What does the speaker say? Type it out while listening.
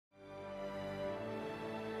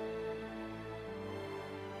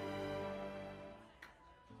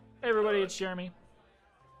Hey everybody, it's Jeremy.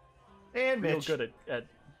 And Real Mitch. good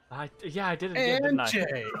I did it again, didn't And I?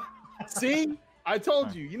 Jay. See? I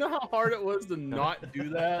told you. You know how hard it was to not do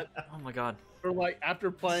that? Oh my god. Or like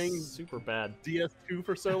after playing Super bad. DS2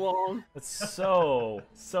 for so long? It's so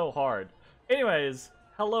hard. Anyways,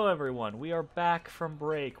 hello everyone. We are back from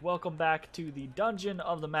break. Welcome back to the Dungeon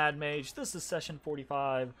of the Mad Mage. This is session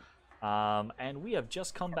 45. And we have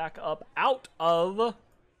just come back up out of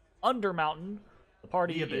Undermountain. The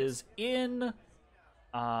party is in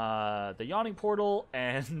the Yawning Portal,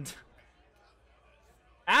 and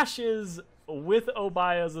Ashes, with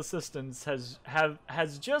Obaya's assistance,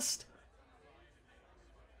 has just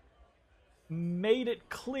made it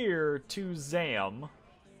clear to Zam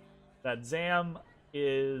that Zam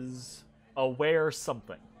is aware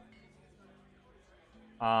something.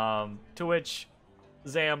 To which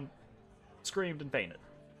Zam screamed and fainted.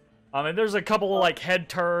 And there's a couple of like head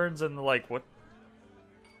turns and like what.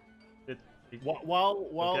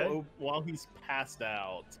 While he's passed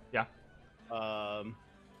out, yeah. I'll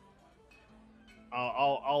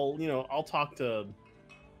talk to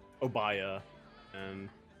Obaya and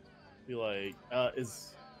be like, I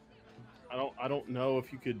don't know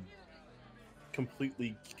if you could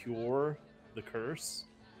completely cure the curse.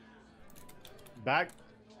 To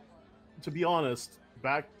be honest,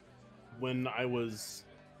 back when I was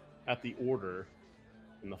at the Order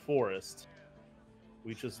in the forest,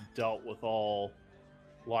 we just dealt with all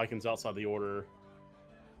Lycans outside the Order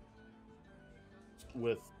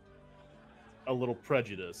with a little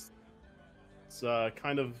prejudice. It's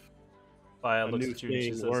kind of a new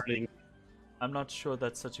thing, learning. I'm not sure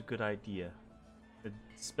that's such a good idea,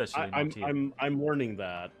 especially I'm learning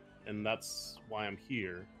that, and that's why I'm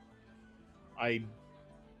here. I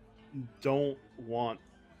don't want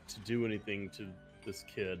to do anything to this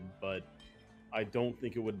kid, but I don't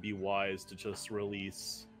think it would be wise to just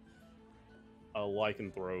release a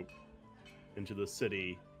lycanthrope into the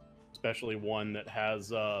city, especially one that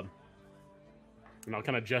has, I'll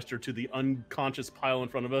kind of gesture to the unconscious pile in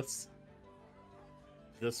front of us.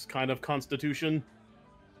 This kind of constitution.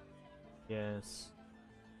 Yes.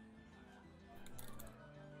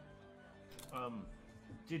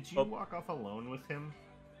 Did you walk off alone with him?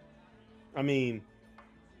 I mean,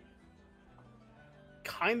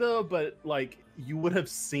 kinda, but like you would have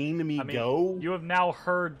seen me go. You have now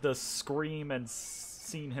heard the scream and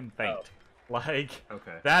seen him faint. Oh. Like,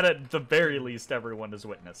 okay. That at the very least everyone has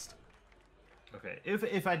witnessed. Okay,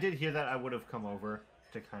 if I did hear that, I would have come over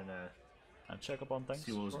to kind of check up on things.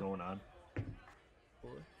 See what was going on.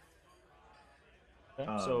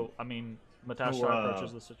 Okay, so, I mean, Matashtai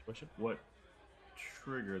approaches the situation. What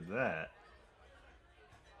triggered that?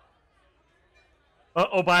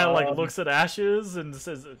 Obaya looks at Ashes and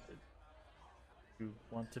says, "You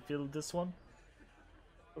want to fill this one?"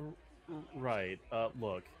 Right.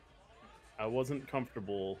 Look, I wasn't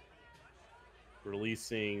comfortable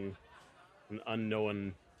releasing an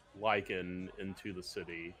unknown Lycan into the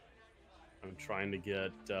city. I'm trying to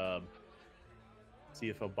get see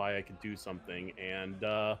if Obaya could do something, and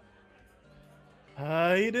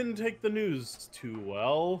he didn't take the news too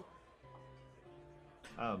well.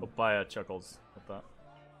 Obaya chuckles at that.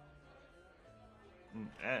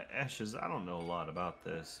 Ashes, I don't know a lot about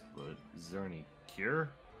this, but is there any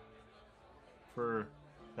cure for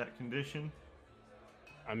that condition?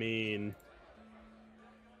 I mean,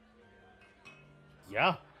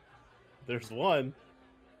 yeah, there's one,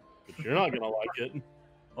 but you're not gonna like it.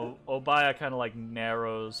 Obaya kind of like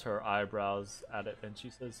narrows her eyebrows at it, and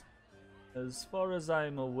she says, "As far as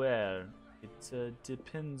I'm aware, it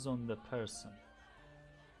depends on the person.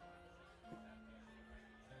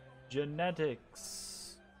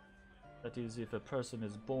 Genetics, that is, if a person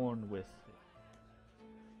is born with it,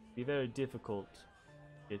 be very difficult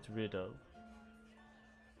to get rid of.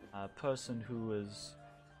 A person who is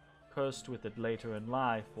cursed with it later in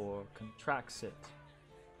life or contracts it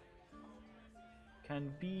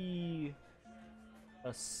can be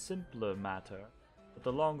a simpler matter, but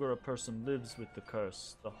the longer a person lives with the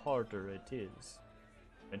curse, the harder it is."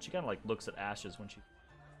 And she kind of like looks at Ashes when she...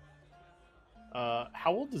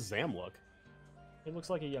 How old does Zam look? He looks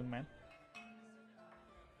like a young man.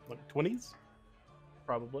 Like 20s?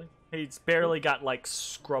 Probably. He's barely got like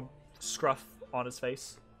scruff on his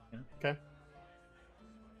face. Yeah. Okay.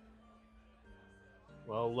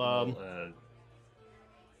 Well,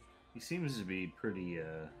 he seems to be pretty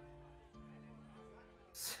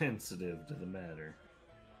sensitive to the matter.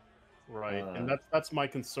 Right, and that's my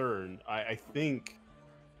concern. I think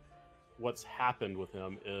what's happened with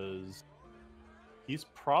him is he's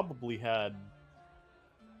probably had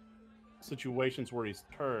situations where he's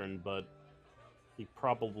turned, but he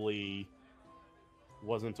probably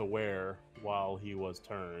wasn't aware while he was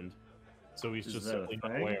turned. So he's Is just that a simply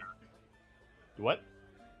thing? unaware. What?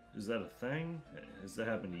 Is that a thing? Has that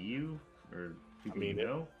happened to you or people mean, you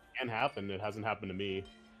know? It can happen. It hasn't happened to me.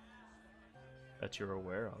 That you're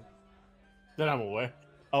aware of. That I'm aware.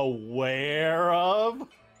 Aware of?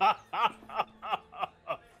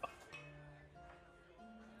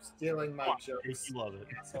 Stealing my jokes. You love it.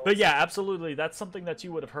 But yeah, absolutely. That's something that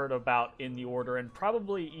you would have heard about in the Order and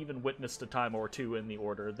probably even witnessed a time or two in the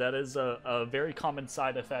Order. That is a very common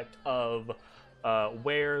side effect of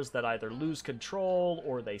wares that either lose control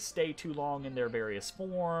or they stay too long in their various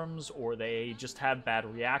forms or they just have bad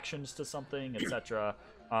reactions to something, etc.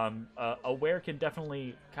 A were can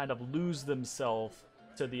definitely kind of lose themselves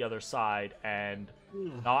to the other side and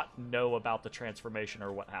not know about the transformation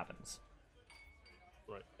or what happens.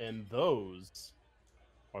 Right. And those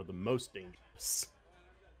are the most dangerous.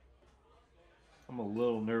 I'm a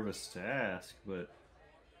little nervous to ask, but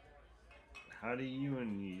how do you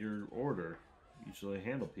and your order usually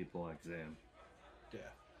handle people like Zam? Yeah.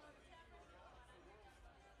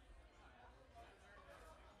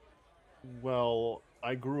 Well,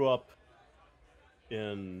 I grew up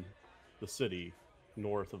in the city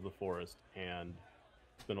north of the forest and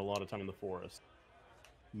spent a lot of time in the forest.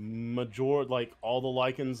 Like all the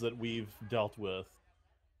lichens that we've dealt with,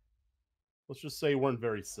 let's just say weren't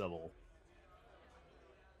very civil.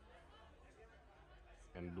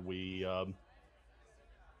 And we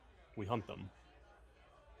hunt them.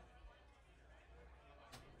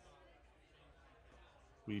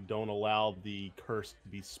 We don't allow the curse to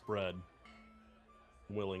be spread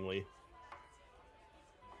willingly.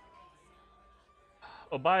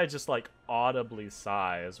 Obaya just like audibly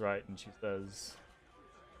sighs, right? And she says,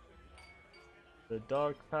 "The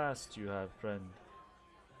dark past you have, friend.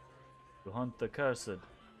 To hunt the cursed,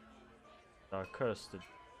 are cursed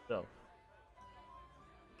itself."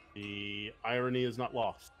 The irony is not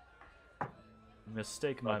lost. You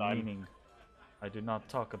mistake my meaning. I do not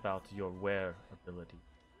talk about your were ability.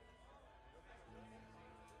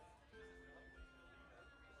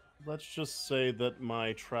 Let's just say that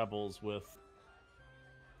my travels with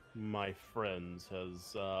my friends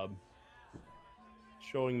has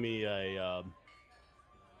showing me an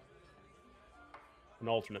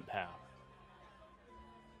alternate path.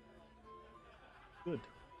 Good.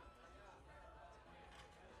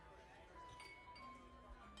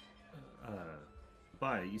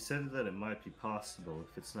 Baya, you said that it might be possible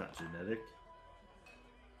if it's not genetic.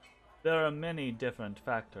 There are many different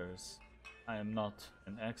factors. I am not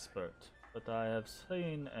an expert, but I have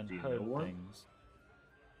seen and Do you heard know one? things.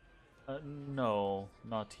 No,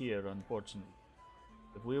 not here, unfortunately.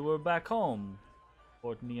 If we were back home,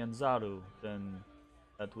 Fort Nyanzaru, then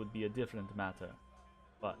that would be a different matter.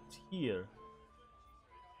 But here,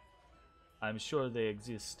 I'm sure they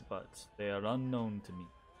exist, but they are unknown to me.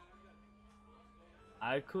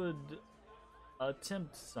 I could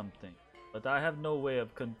attempt something, but I have no way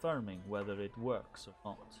of confirming whether it works or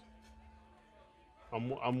not.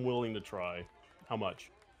 I'm willing to try. How much?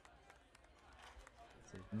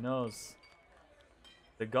 He knows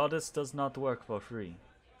the goddess does not work for free.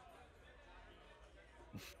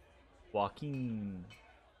 Joaquin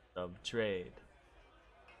of trade.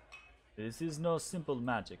 This is no simple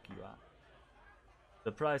magic, you are.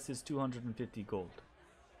 The price is 250 gold.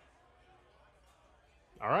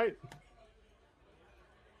 All right.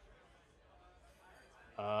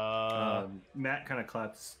 Matt kind of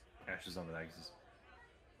claps Ashes on the back and says,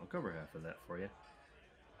 I'll cover half of that for you.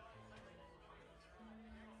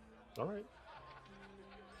 All right.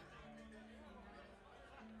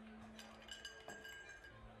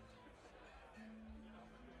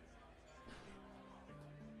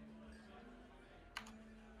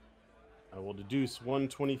 I will deduce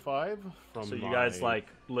 125 from So you guys like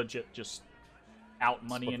legit just out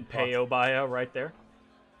money and pay Obaya right there.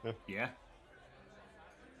 Yeah.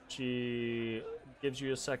 She gives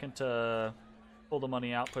you a second to pull the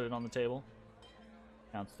money out, put it on the table.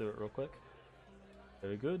 Counts through it real quick.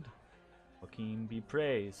 Very good. Joaquin be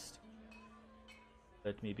praised.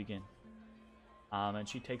 Let me begin. And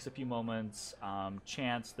she takes a few moments.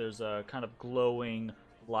 Chance, there's a kind of glowing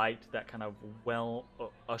light that kind of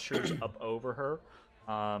ushers up over her.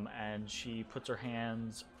 And she puts her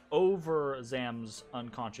hands over Zam's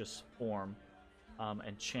unconscious form.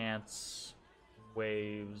 And Chance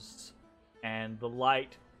waves, and the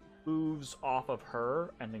light moves off of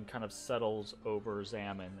her and then kind of settles over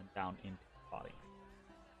Zam and then down into the body.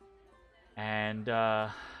 And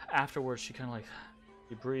afterwards, she kind of like,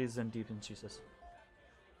 she breathes in deep and she says,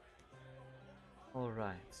 "All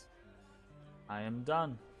right, I am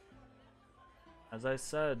done. As I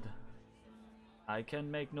said, I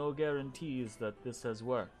can make no guarantees that this has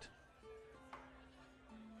worked.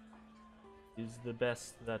 Is the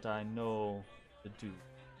best that I know to do.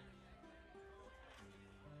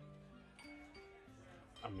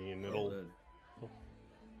 I mean, Well,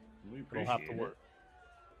 we it'll have to appreciate work.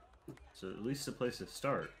 it. So at least a place to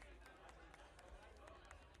start.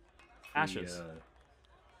 Ashes. The,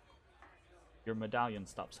 Your medallion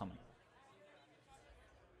stops humming.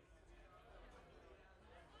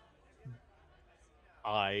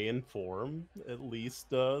 I inform at least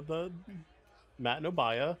the Matt and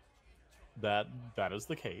Obaya that that is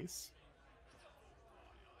the case.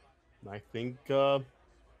 And I think it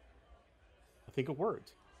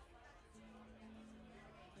worked.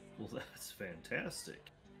 well, that's fantastic.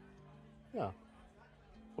 Yeah.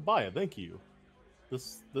 Obaya, thank you.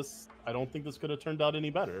 This I don't think this could have turned out any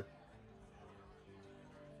better.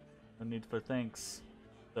 No need for thanks.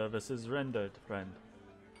 Service is rendered, friend.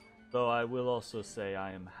 Though I will also say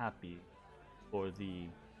I am happy for the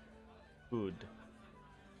good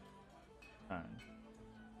turn.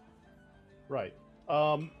 Right.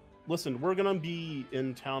 Listen, we're gonna be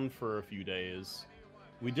in town for a few days.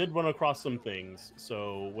 We did run across some things,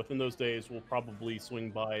 so within those days we'll probably swing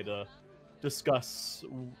by to discuss,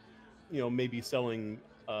 maybe selling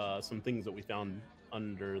some things that we found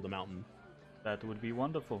under the mountain. That would be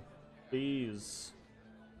wonderful. Please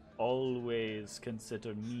always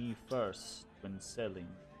consider me first when selling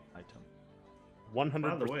items. 100%.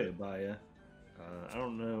 By the way, Abaya, I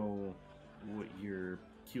don't know what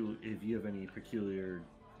if you have any peculiar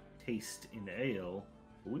taste in ale,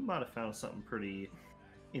 but we might have found something pretty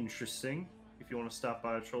interesting. If you want to stop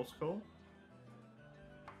by a Troll's Call.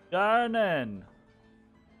 Darnan!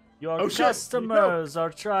 Your Oh, shit. customers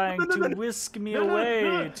are trying No. to whisk me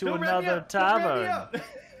away to another tavern.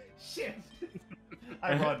 Shit!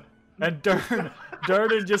 I run. And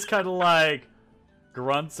Durden just kind of like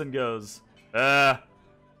grunts and goes,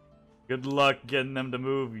 good luck getting them to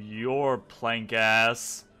move your plank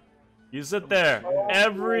ass. You sit there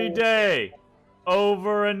every day,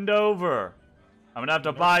 over and over. I'm gonna have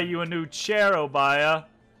to buy you a new chair, Obaya.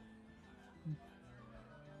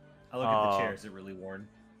 I look at the chair. Is it really worn?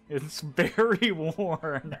 It's very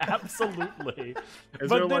worn, absolutely. Is But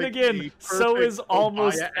there, then like, again, the so perfect is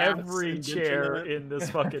almost Obaya ass every indentation chair in it? in this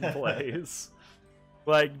fucking place.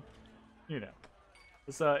 Like,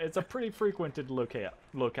 it's a pretty frequented locale.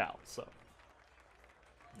 So,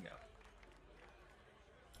 Yeah.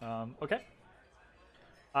 okay.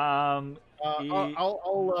 I'll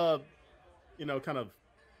kind of.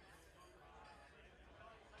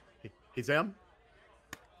 Hey, Sam.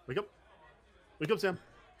 Wake up, Sam.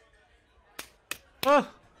 Oh,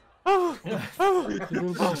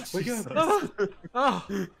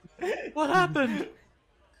 what happened?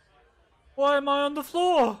 Why am I on the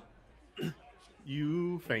floor?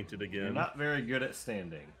 You fainted You're again. not very good at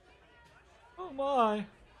standing. Oh my.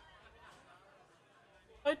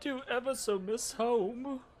 I do ever so miss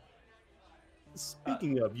home.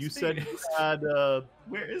 Speaking of, you speaking- said you had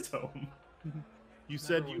Where is home? you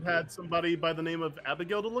said you had somebody by the name of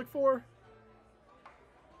Abigail to look for?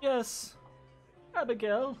 Yes,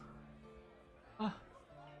 Abigail.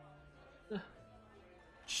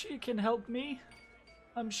 She can help me.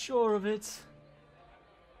 I'm sure of it.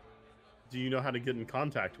 Do you know how to get in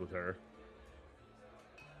contact with her?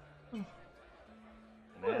 An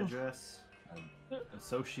address?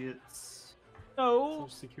 Associates? No, Social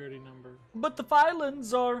security number. but the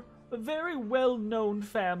Filans are a very well-known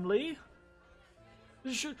family.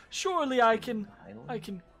 Surely I can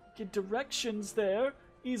get directions there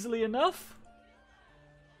easily enough.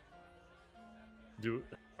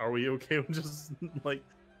 Are we okay with just like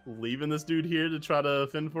leaving this dude here to try to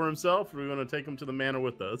fend for himself, or are we going to take him to the manor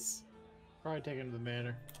with us? Probably take him to the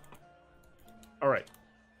manor. All right,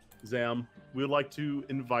 Zam, we'd like to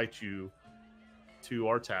invite you to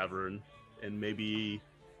our tavern, and maybe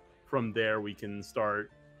from there we can start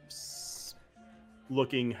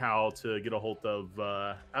looking how to get a hold of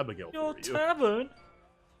Abigail Your for you. tavern?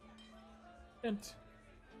 And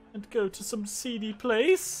go to some seedy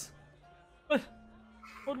place?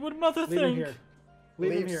 What would Mother Leave him think? here.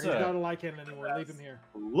 Leave him Leave, here. sir. He's not a lycan anymore. Leave him here.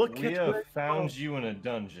 Look We at have where- found you in a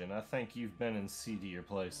dungeon. I think you've been in seedier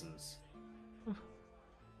places.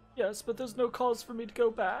 Yes, but there's no cause for me to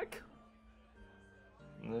go back.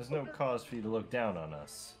 And there's no cause for you to look down on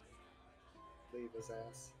us. Leave his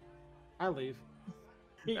ass. I leave.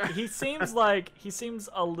 He seems like he seems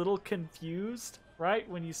a little confused, right,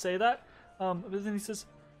 when you say that. But then he says,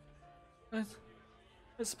 I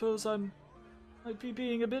suppose might be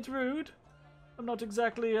being a bit rude. I'm not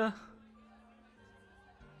exactly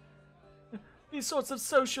these sorts of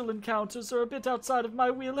social encounters are a bit outside of my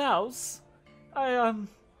wheelhouse.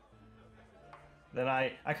 Then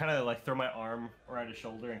I kind of like throw my arm around his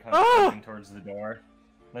shoulder and kind of pointing towards the door.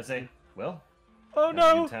 And I say, well, oh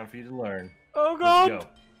now's a no! good time for you to learn. Oh Let's god! go.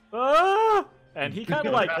 Ah! And he kind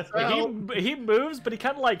of like That's he moves, but he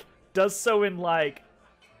kind of like does so in like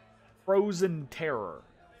frozen terror.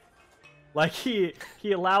 Like he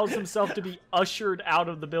allows himself to be ushered out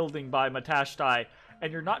of the building by Matashtai,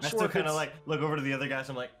 and you're not I sure still if kind of it's... like look over to the other guys.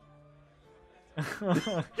 I'm like,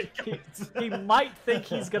 he might think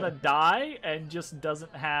he's gonna die and just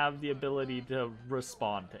doesn't have the ability to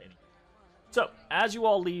respond to anything. So, as you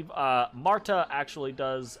all leave, Marta actually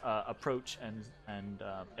does approach and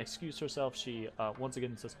excuse herself. She once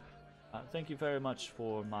again says, thank you very much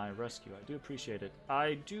for my rescue. I do appreciate it.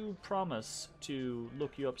 I do promise to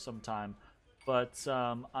look you up sometime, but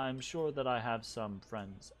I'm sure that I have some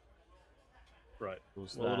friends. Right.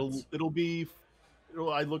 Who's Well, that?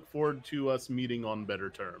 I look forward to us meeting on better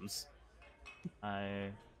terms. I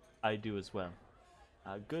do as well.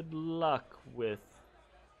 Good luck with...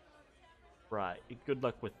 Right. Good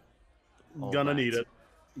luck with all Gonna that. need it.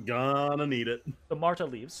 Gonna need it. So Marta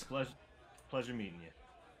leaves. pleasure meeting you.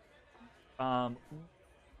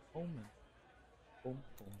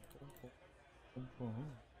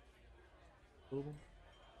 Oh,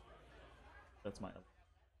 that's my...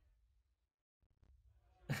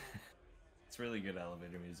 It's really good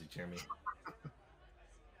elevator music, Jeremy.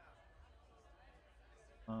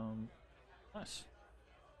 Nice.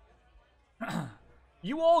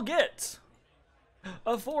 You all get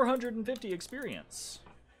a 450 experience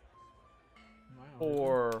Wow.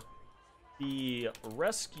 for the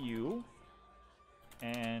rescue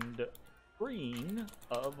and freeing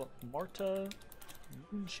of Marta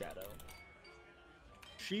Moonshadow.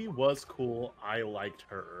 She was cool. I liked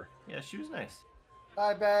her. Yeah, she was nice.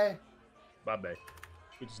 Bye, Bay. Bye bye.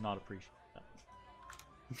 He does not appreciate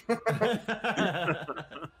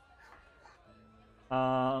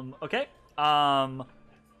that. Okay.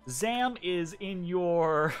 Zam is in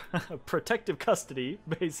your protective custody,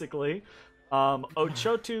 basically.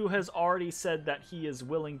 Ochotu has already said that he is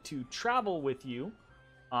willing to travel with you.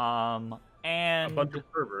 And A bunch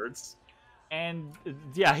of perverts. and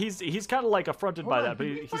yeah, he's kind of like affronted by that, but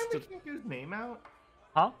Did we he's find still... the Kinku's name out?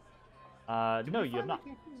 Huh? Did No, we you have find the not.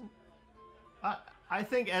 Kinku's- I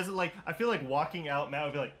think as like I feel like walking out, Matt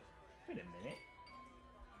would be like, wait a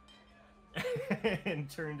minute, and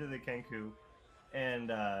turn to the Kenku, and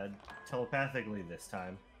telepathically this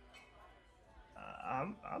time.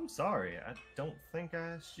 I'm sorry. I don't think I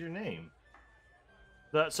asked your name.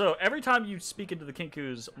 So every time you speak into the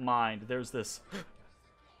Kinku's mind, there's this,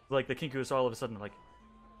 like the Kinku is all of a sudden like,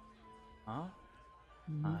 huh?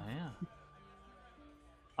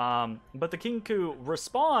 Yeah. But the Kinku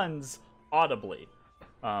responds audibly,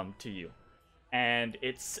 to you, and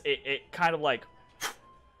it kind of like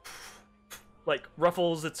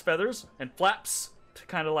ruffles its feathers and flaps to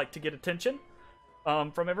kind of like to get attention,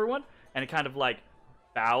 from everyone, and it kind of like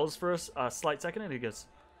bows for a slight second, and he goes,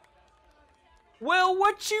 "Well,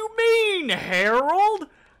 what you mean, Harold?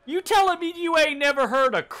 You telling me you ain't never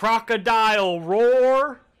heard a crocodile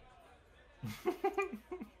roar?"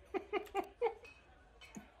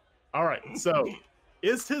 All right. So,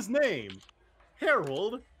 is his name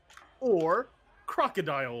Harold or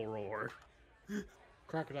Crocodile Roar?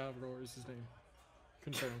 Crocodile Roar is his name.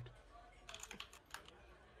 Confirmed.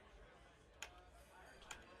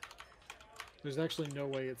 There's actually no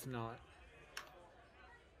way it's not.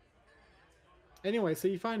 Anyway, so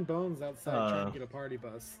you find Bones outside trying to get a party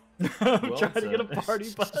bus. I'm trying it's to get a a-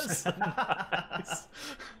 party bus. Nice.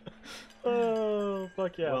 Oh,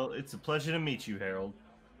 fuck yeah. Well, it's a pleasure to meet you, Harold.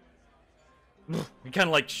 He kind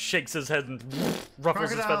of like shakes his head and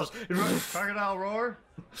ruffles his feathers. Crocodile roar.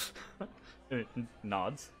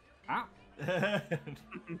 Nods. Ah.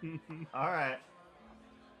 All right.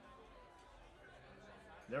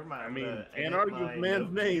 Never mind. I I'm mean, gonna can't edit argue my with man's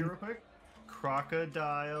note name. here real quick.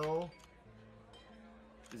 Crocodile.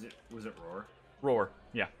 Was it roar? Roar.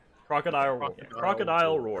 Yeah. Crocodile roar.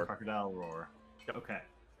 Crocodile roar. Crocodile roar. Okay.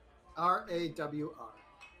 R-A-W-R.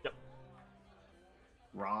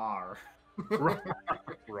 Rar.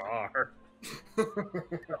 Roar.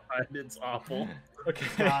 God, it's awful. Okay.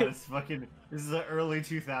 God, it's fucking. This is the early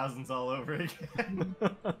 2000s all over again.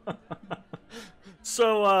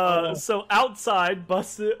 So outside,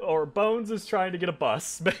 Bones is trying to get a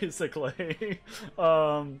bus, basically.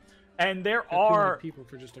 And And there Got too many are people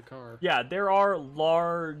for just a car. Yeah, there are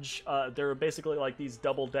large, there are basically like these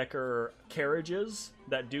double-decker carriages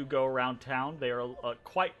that do go around town. They are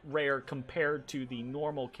quite rare compared to the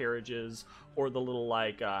normal carriages or the little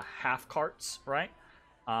like half carts, right?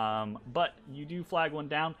 But you do flag one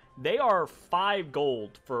down. They are 5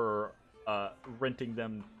 gold for renting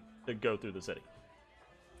them to go through the city.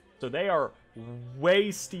 So they are way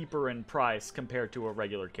steeper in price compared to a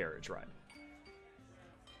regular carriage ride.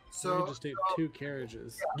 So you could just take 2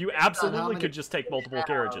 carriages. You absolutely could just take multiple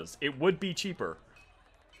carriages. It would be cheaper.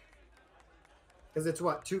 Because it's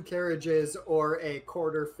what, 2 carriages or a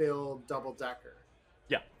quarter-filled double-decker?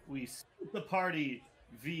 Yeah. We split the party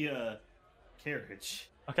via carriage.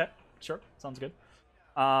 Okay, sure. Sounds good.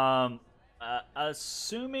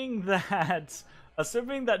 Assuming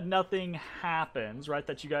that nothing happens, right?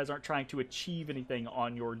 That you guys aren't trying to achieve anything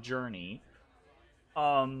on your journey.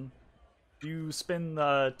 You spin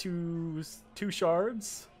the two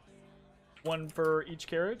shards, 1 for each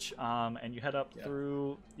carriage, and you head up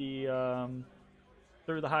through the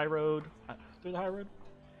high road. Through the high road.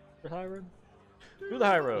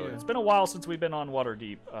 Yeah. It's been a while since we've been on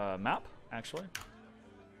Waterdeep map, actually.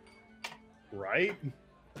 Right?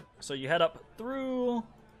 So you head up through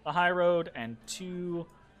the high road and to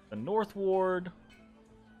the North Ward,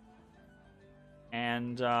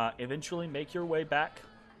 and eventually make your way back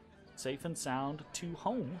safe and sound to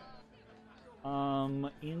home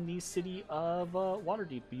in the city of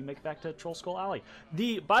Waterdeep. You make it back to Troll Skull Alley.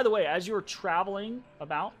 By the way, as you're traveling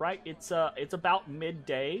about, right, it's about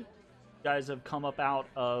midday. You guys have come up out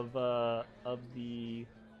of the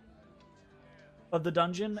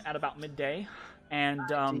dungeon at about midday, and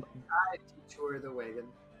I detour the wagon.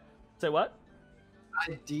 say what?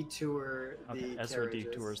 I detour the Ezrah carriages.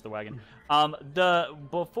 detours the wagon.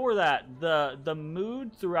 Before that, the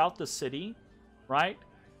mood throughout the city, right,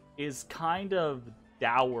 is kind of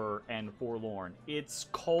dour and forlorn. It's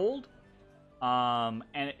cold, and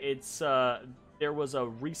it's there was a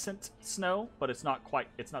recent snow, but it's not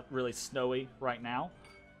really snowy right now.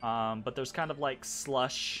 But there's kind of like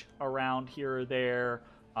slush around here or there,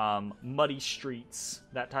 muddy streets,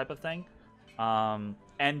 that type of thing.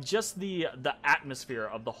 And just the atmosphere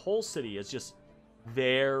of the whole city is just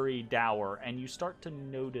very dour, and you start to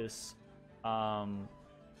notice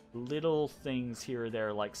little things here or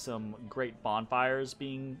there, like some great bonfires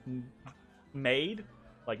being made,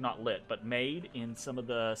 like not lit, but made in some of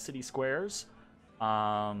the city squares,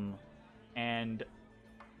 and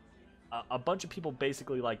a bunch of people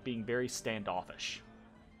basically like being very standoffish.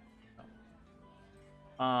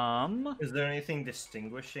 Is there anything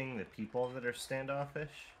distinguishing the people that are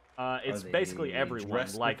standoffish? It's Are they basically everyone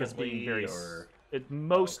dressed like is being very. differently, or-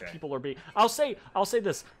 Most Okay. people are being. I'll say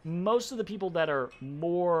this. Most of the people that are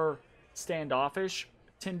more standoffish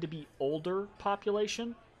tend to be older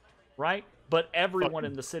population, right? But everyone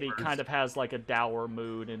in the city kind of has like a dour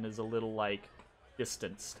mood and is a little like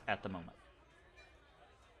distanced at the moment.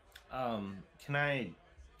 Can I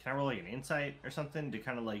roll like an insight or something to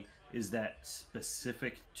kind of like, is that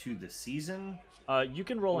specific to the season? You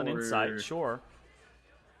can roll an insight, Or- sure.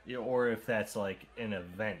 Yeah, or if that's like an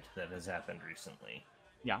event that has happened recently.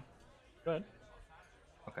 Yeah. Good.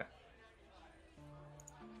 Okay.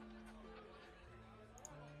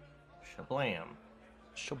 Shablam.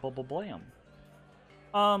 Shablam.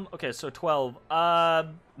 Okay, so 12.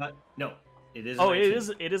 No, it is. Oh,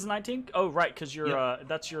 19. it is 19? Oh, right, because you're Yep.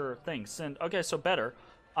 that's your thing. Okay, so better.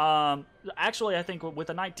 Actually, I think with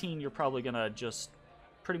a 19, you're probably gonna just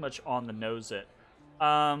pretty much on the nose it.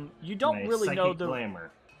 You don't My really know psychic the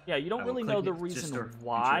glamour. Yeah, you don't I will really know click the it just reason for future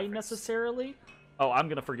why reference. necessarily. Oh, I'm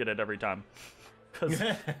gonna forget it every time. 'Cause,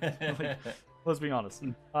 let's be honest.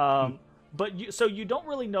 But you don't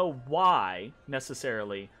really know why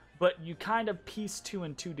necessarily, but you kind of piece 2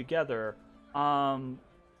 and 2 together.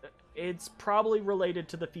 It's probably related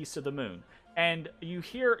to the Feast of the Moon. And you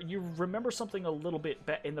remember something a little bit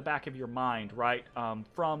in the back of your mind, right?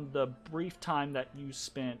 From the brief time that you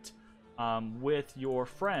spent with your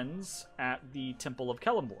friends at the Temple of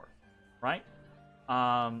Kellenborg, right?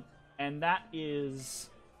 And that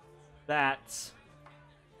is that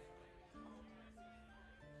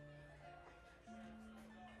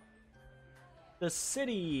the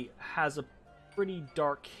city has a pretty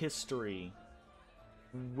dark history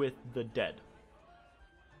with the dead.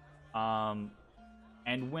 And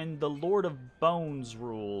when the Lord of Bones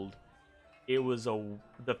ruled, it was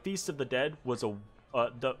the Feast of the Dead was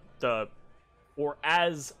what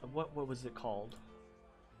was it called?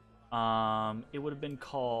 It would have been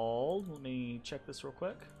called, let me check this real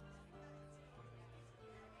quick.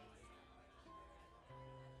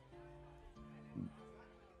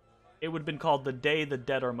 it would have been called The Day the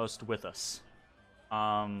Dead Are Most With Us.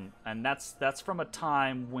 And that's from a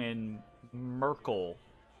time when Merkel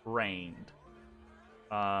reigned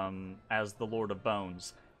as the Lord of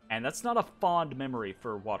Bones. And that's not a fond memory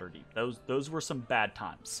for Waterdeep. Those were some bad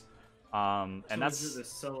times. And so that's is it a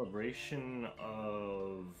celebration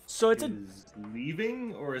of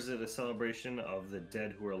leaving, or is it a celebration of the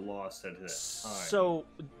dead who are lost at that time? So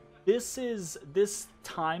this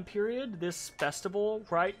time period, this festival,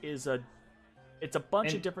 right, it's a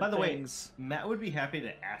bunch of different things. Way, Matt would be happy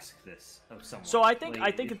to ask this of someone. So I think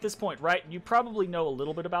at this point, right, you probably know a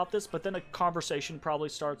little bit about this, but then a conversation probably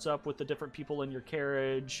starts up with the different people in your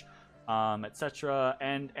carriage, etc.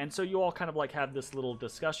 And so you all kind of like have this little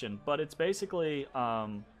discussion, but it's basically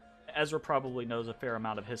Ezra probably knows a fair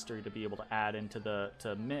amount of history to be able to add into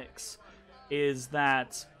the mix. Is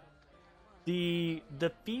that the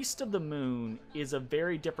Feast of the Moon is a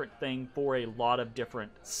very different thing for a lot of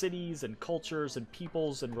different cities and cultures and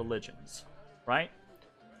peoples and religions, right?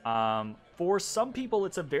 For some people,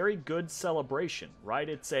 it's a very good celebration, right?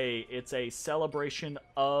 It's a celebration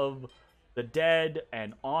of the dead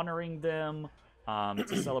and honoring them.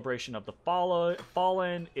 It's a celebration of the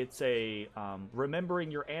fallen. It's a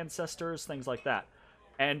remembering your ancestors, things like that.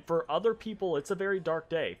 And for other people, it's a very dark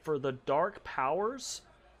day. For the dark powers,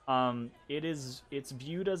 it's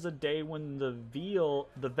viewed as a day when the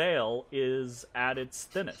veil is at its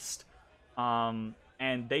thinnest, and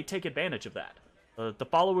they take advantage of that. The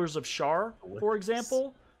followers of Shar, for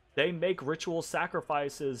example, they make ritual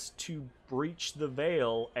sacrifices to breach the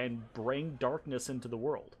veil and bring darkness into the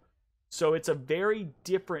world. So it's a very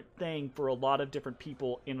different thing for a lot of different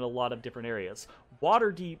people in a lot of different areas.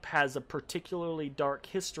 Waterdeep has a particularly dark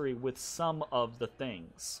history with some of the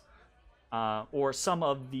things. Or some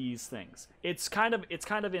of these things. It's kind of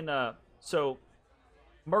in a... So,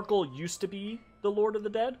 Merkel used to be the Lord of the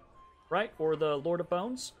Dead, right? Or the Lord of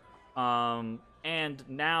Bones. And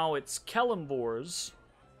now it's Kelemvor's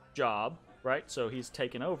job, right? So he's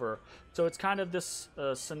taken over. So it's kind of this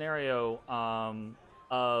scenario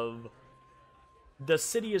of... The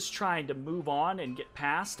city is trying to move on and get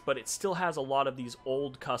past, but it still has a lot of these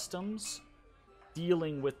old customs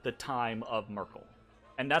dealing with the time of Merkel.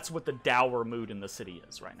 And that's what the dour mood in the city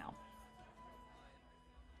is right now.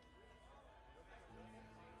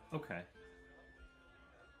 Okay.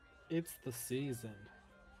 It's the season.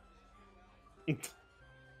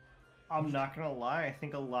 I'm not gonna lie, I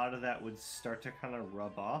think a lot of that would start to kind of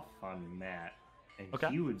rub off on Matt. And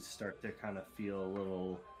he would start to kind of feel a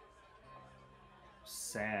little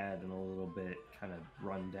sad and a little bit kind of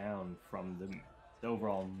run down from the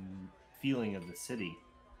overall feeling of the city.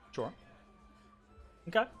 Sure.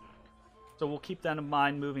 Okay. So we'll keep that in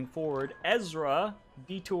mind moving forward. Ezra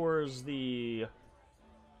detours the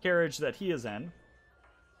carriage that he is in.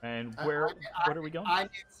 And what are we going? I need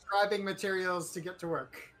scribing materials to get to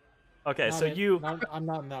work. Okay, Not so it. I'm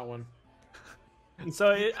not in that one.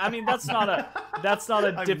 So that's not a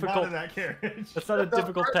difficult. I'm not in that carriage. That's not a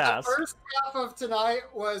difficult task. The first half of tonight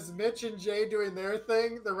was Mitch and Jay doing their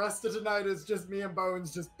thing. The rest of tonight is just me and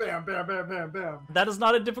Bones, just bam, bam, bam, bam, bam. That is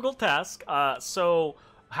not a difficult task. So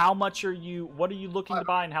how much are you? What are you looking to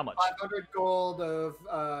buy, and how much? 500 gold of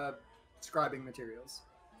scribing materials.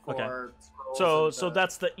 Okay. So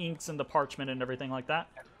that's the inks and the parchment and everything like that.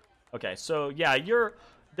 Okay. So yeah,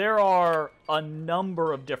 there are a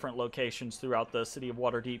number of different locations throughout the city of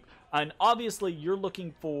Waterdeep, and obviously you're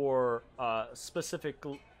looking for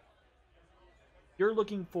You're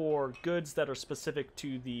looking for goods that are specific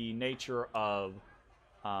to the nature of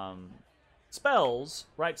spells,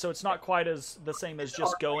 right? So it's not quite as the same as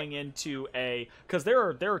just going into because there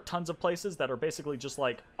are tons of places that are basically just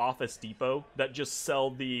like Office Depot that just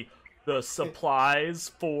sell the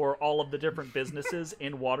supplies for all of the different businesses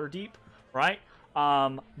in Waterdeep, right?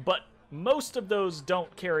 But most of those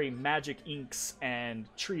don't carry magic inks and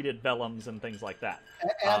treated vellums and things like that.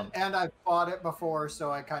 And I've bought it before,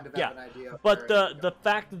 so I kind of have an idea. But the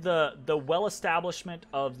fact the well-establishment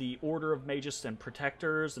of the Order of Magus and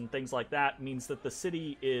Protectors and things like that means that the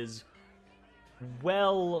city is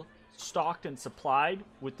well stocked and supplied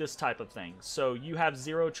with this type of thing. So you have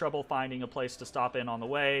zero trouble finding a place to stop in on the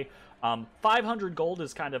way. 500 gold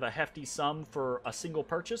is kind of a hefty sum for a single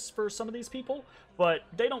purchase for some of these people, but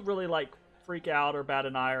they don't really like freak out or bat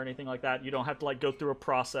an eye or anything like that. You don't have to like go through a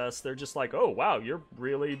process. They're just like, oh wow, you're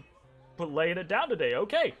really laying it down today.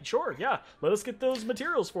 Okay, sure, yeah, let us get those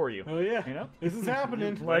materials for you. Oh yeah, you know, this is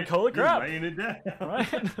happening. Like holy crap, laying it down. Right?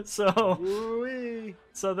 So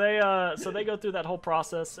they go through that whole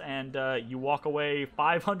process, and you walk away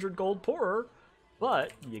 500 gold poorer,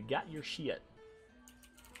 but you got your shit.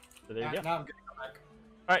 So there you go. Now I'm gonna come back.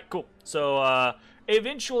 All right, cool. So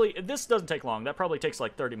eventually, this doesn't take long. That probably takes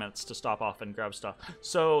like 30 minutes to stop off and grab stuff.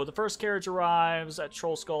 So the first carriage arrives at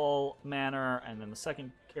Troll Skull Manor, and then the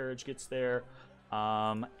second carriage gets there.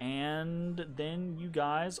 And then you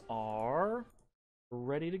guys are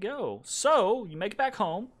ready to go. So you make it back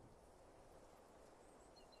home.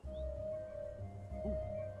 Ooh,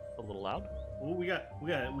 a little loud. Ooh, we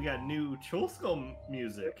got new Troll Skull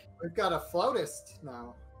music. We've got a flautist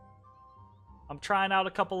now. I'm trying out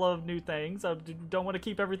a couple of new things. I don't want to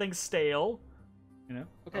keep everything stale, you know.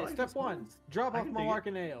 Okay, I step just one: want- drop I off can dig it.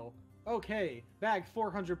 Malarkin Ale. Okay, bag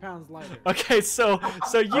 400 pounds lighter. Okay, so you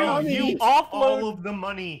Throw offload all of the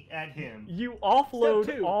money at him. you offload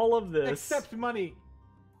Step two, all of this, Accept money.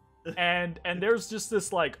 and there's just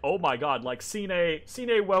this like, oh my god, like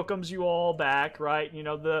Cine welcomes you all back, right? You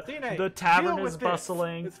know Cine, the tavern deal is with this.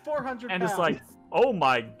 bustling, It's 400 and pounds. it's like, oh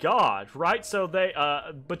my god, right? So they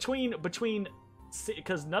between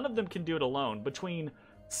because none of them can do it alone. Between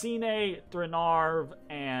Cine, Threnarv,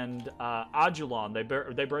 and Adulon,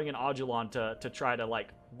 they bring in Adulon to try to like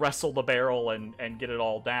wrestle the barrel and get it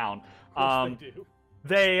all down. Of course they do.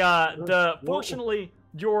 They Whoa. fortunately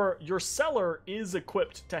your cellar is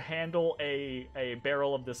equipped to handle a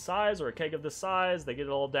barrel of this size or a keg of this size. They get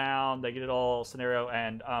it all down, they get it all scenario,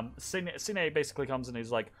 and Cine basically comes and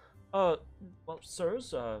he's like, well,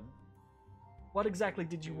 sirs, what exactly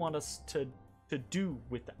did you want us to do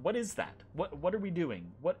with that? What is that? What are we doing?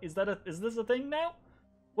 What is that? Is this a thing now?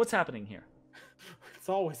 What's happening here? It's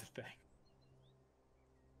always a thing.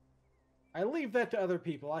 I leave that to other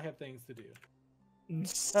people. I have things to do.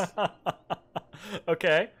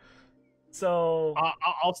 Okay, so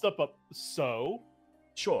I'll step up. So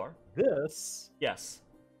sure, this yes,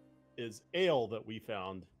 is ale that we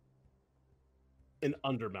found in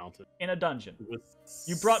Undermountain. in a dungeon. With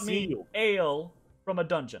You brought me sealed. ale from a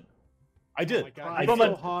dungeon, I did. Oh my God, I you're from did.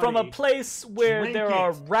 so a haughty. from a place where Drink there it.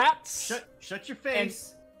 are rats. Shut your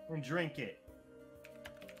face and drink it.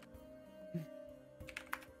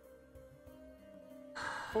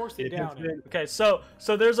 Force it It has down. him. been- Okay, so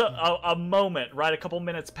there's a moment, right? A couple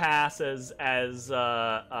minutes pass as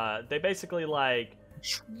they basically like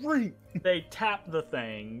drink. they tap the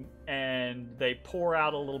thing and they pour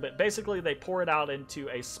out a little bit. Basically, they pour it out into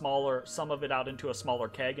some of it out into a smaller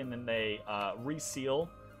keg, and then they reseal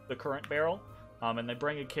the current barrel. And they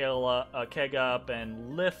bring a keg up,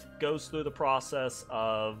 and Lift goes through the process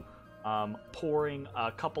of pouring a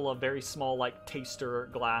couple of very small, like, taster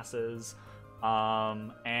glasses.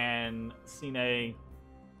 And Cine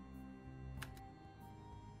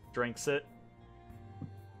drinks it,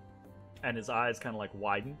 and his eyes kind of like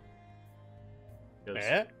widen. He goes,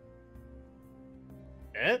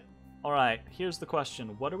 all right, here's the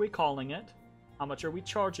question. What are we calling it? How much are we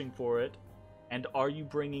charging for it? And are you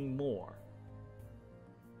bringing more?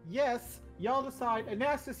 Yes, y'all decide.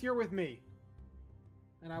 Anastas, you're with me.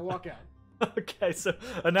 And I walk out. Okay, so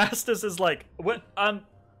Anastas is like, what?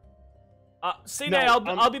 Cine, No,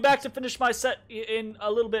 I'll be back to finish my set in a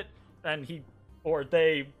little bit. And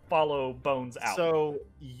they follow Bones out. So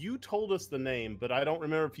you told us the name, but I don't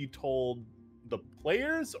remember if you told the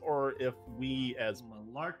players or if we as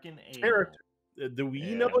Malarkin Ale. characters. Do we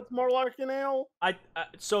know Yeah. it's Malarkin Ale?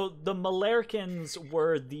 So the Malarkins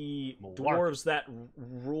were the Malarkins. dwarves that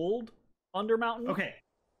ruled Undermountain. Okay.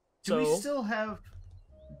 Do we So- still have?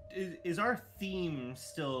 Is our theme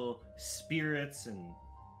still spirits and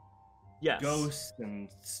Yes. ghosts and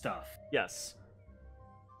stuff? Yes.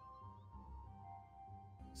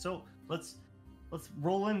 So let's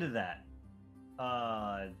roll into that.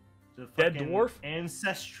 The Dead fucking dwarf?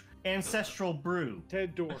 ancestral brew.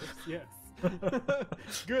 Dead dwarfs, yes.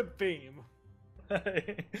 Good theme.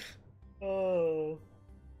 Oh.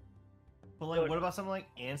 But like, Look. what about something like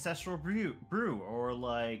ancestral brew, or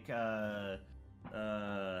like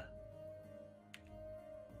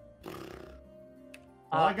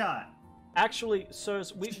all I got. Actually,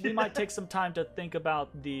 sirs, we might take some time to think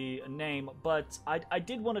about the name, but I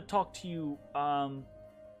did want to talk to you.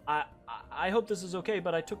 I hope this is okay,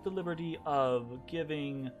 but I took the liberty of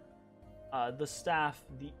giving the staff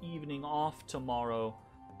the evening off tomorrow.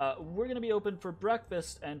 We're going to be open for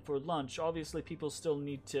breakfast and for lunch. Obviously, people still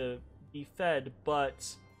need to be fed,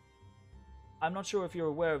 but I'm not sure if you're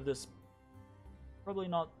aware of this. Probably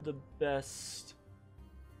not the best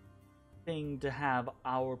thing to have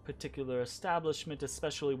our particular establishment,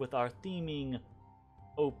 especially with our theming,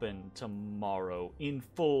 open tomorrow in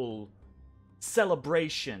full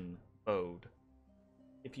celebration mode.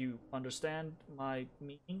 If you understand my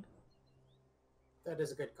meaning. That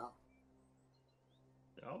is a good call.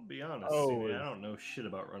 I'll be honest, Oh, Stevie, yeah. I don't know shit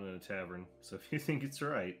about running a tavern. So if you think it's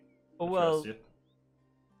right, Oh, I well, trust you.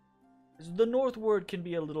 the northward can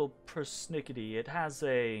be a little persnickety. It has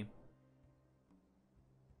a...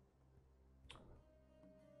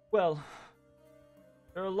 Well,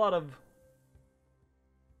 there are a lot of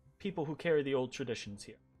people who carry the old traditions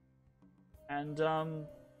here. And,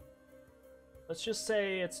 let's just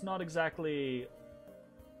say it's not exactly...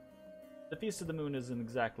 The Feast of the Moon isn't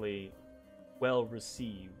exactly well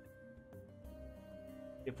received.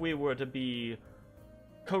 If we were to be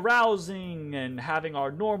carousing and having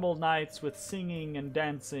our normal nights with singing and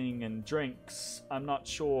dancing and drinks, I'm not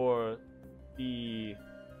sure the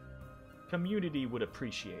community would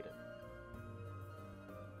appreciate it.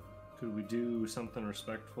 Could we do something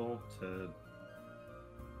respectful to...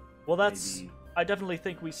 Well, that's... maybe... I definitely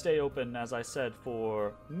think we stay open, as I said,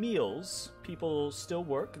 for meals. People still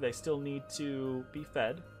work. They still need to be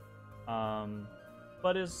fed.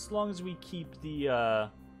 But as long as we keep the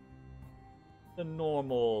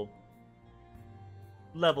normal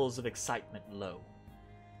levels of excitement low.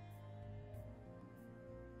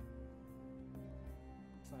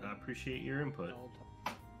 I appreciate your input.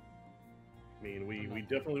 I mean, we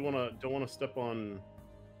definitely don't want to step on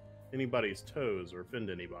anybody's toes or offend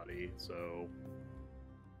anybody, so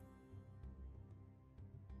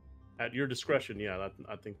at your discretion, yeah,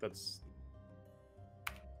 I think that's...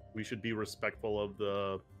 We should be respectful of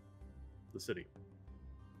the city.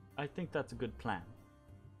 I think that's a good plan.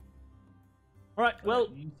 Alright, well...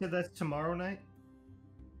 You said that's tomorrow night?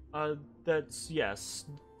 That's... Yes.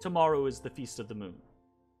 Tomorrow is the Feast of the Moon.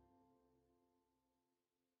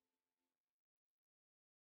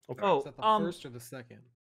 Okay. Oh, Is that the first or the second?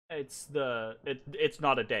 It's the... It's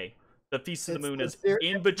not a day. The Feast of the Moon is it's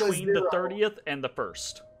in the between the 0. 30th and the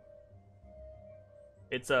 1st.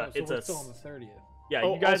 It's a... So it's we're a... still on the 30th. Yeah,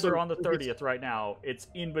 Oh, you guys also, are on the it's- 30th right now. It's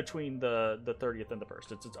in between the 30th and the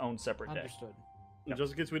 1st. It's its own separate day. Understood. Yep.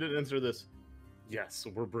 Just in case we didn't answer this, yes,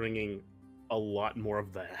 we're bringing a lot more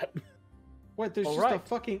of that. Wait, there's All just a right.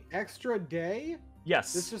 fucking extra day?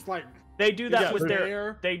 Yes. It's just like... They do that Yeah, with their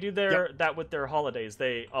there. they do that with their holidays.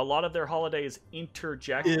 A lot of their holidays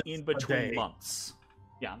interject It's in a between day. months.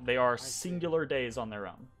 Yeah, they are see. singular days on their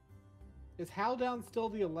own. Is Howldown still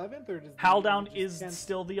the 11th? Or does Howldown just is 10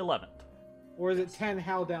 still the 11th. Or is it 10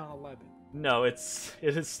 Howldown 11? No, it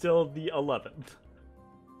is still the 11th.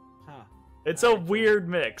 Huh. It's a weird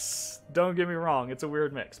mix. Don't get me wrong, it's a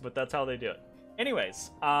weird mix, but that's how they do it.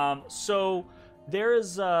 Anyways, so there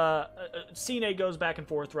is Cine goes back and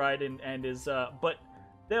forth, right, and is but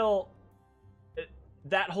they'll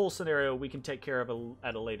that whole scenario we can take care of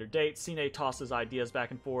at a later date. Cine tosses ideas back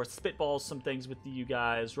and forth, spitballs some things with you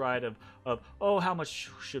guys, right? Of oh, how much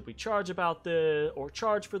should we charge about this, or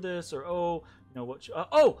charge for this, or oh, you know what?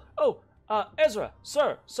 Ezra,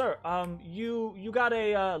 sir, you got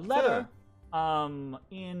a letter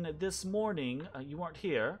in this morning. You weren't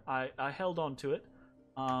here. I held on to it,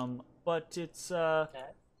 but it's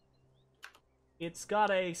got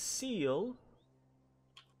a seal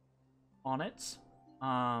on it.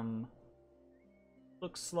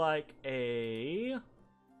 Looks like a...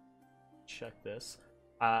 Check this.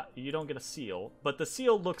 You don't get a seal, but the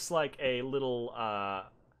seal looks like a little,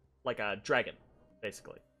 like a dragon,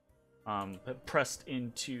 basically. Pressed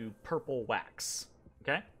into purple wax.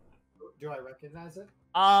 Okay? Do I recognize it?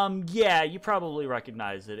 Yeah, you probably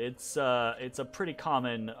recognize it. It's a pretty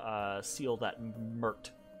common, seal that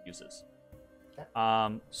Mert uses.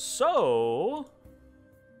 Okay. So...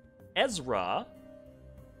 Ezra...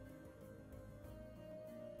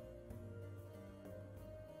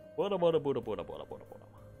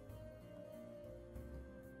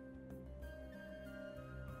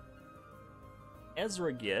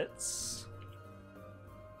 Ezra gets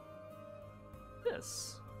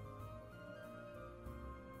this.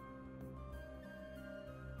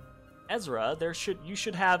 Ezra, you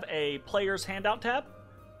should have a player's handout tab.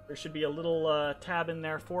 There should be a little tab in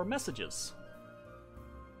there for messages.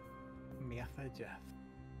 Messages.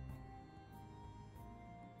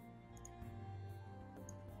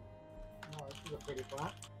 Oh, this is a pretty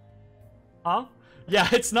flat. Huh? Yeah,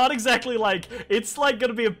 it's not exactly like... It's like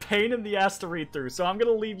gonna be a pain in the ass to read through, so I'm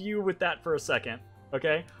gonna leave you with that for a second,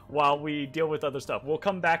 okay? While we deal with other stuff. We'll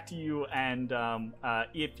come back to you, and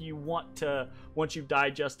if you want to... Once you've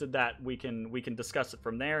digested that, we can discuss it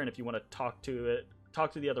from there, and if you want to talk to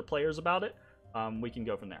the other players about it, we can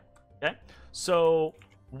go from there, okay? So,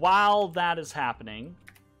 while that is happening...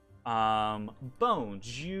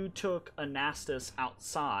 Bones, you took Anastas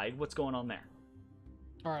outside. What's going on there?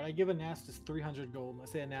 Alright, I give Anastas 300 gold. I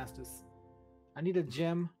say, Anastas, I need a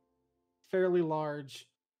gem, fairly large.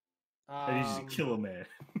 I need you to kill a man.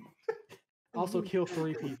 Also kill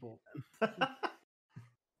 3 people.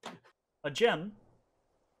 A gem?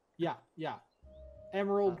 Yeah.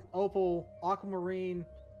 Emerald, opal, aquamarine,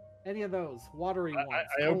 any of those watery ones.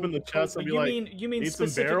 I open the chest and be You like, mean "Need some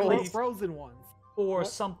specifically barrels?" frozen ones. for What?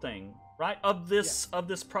 something, right? Of this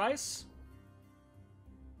price?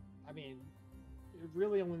 I mean, it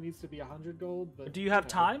really only needs to be 100 gold. But Do you have know,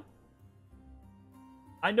 time?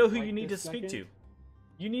 I know who Like you need to this speak to. second?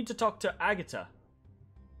 You need to talk to Agatha.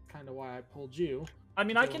 Kind of why I pulled you. I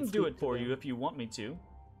mean, Go I and can speak do it to for them. you if you want me to.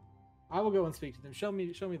 I will go and speak to them. Show me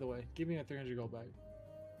the way. Give me a 300 gold back.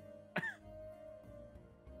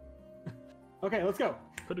 Okay, let's go.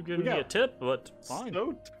 Could have We given me go. a tip, but fine.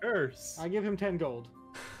 So terse. I give him 10 gold.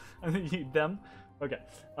 Them? Okay.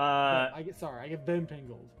 I give them 10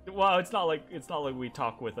 gold. Well, it's not like we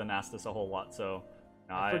talk with Anastas a whole lot, so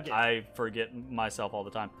I forget myself all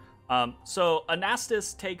the time. So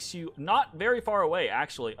Anastas takes you not very far away,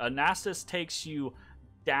 actually. Anastas takes you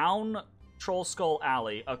down Troll Skull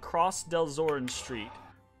Alley, across Delzorin Street,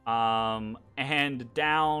 and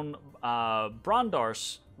down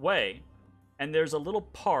Brondar's Way, and there's a little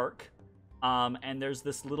park, and there's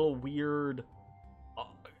this little weird.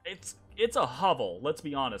 It's a hovel. Let's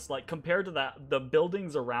be honest. Like compared to the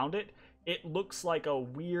buildings around it, it looks like a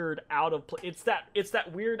weird out of place. It's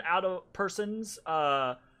that weird out of person's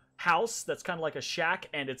house that's kind of like a shack,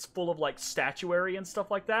 and it's full of like statuary and stuff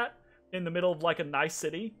like that in the middle of like a nice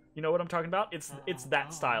city. You know what I'm talking about? It's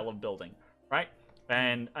that style of building, right?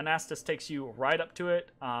 And Anastas takes you right up to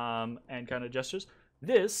it, and kind of gestures.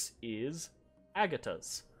 This is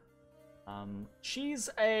Agatha's. She's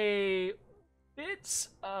a bit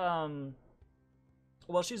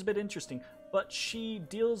well, she's a bit interesting, but she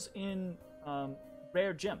deals in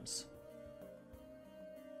rare gems.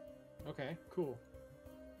 Okay, cool.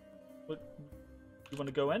 But you want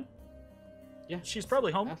to go in? Yeah. She's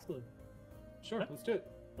probably home. Absolutely. Sure, Yeah. let's do it.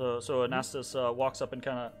 So Anastas walks up and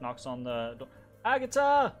kind of knocks on the door.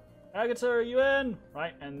 Agatha! Agatha, are you in?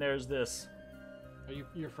 Right, and there's this. Are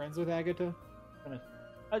you're friends with Agatha?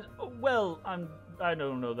 Well, I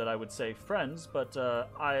don't know that I would say friends, but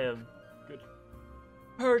I have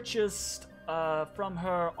purchased from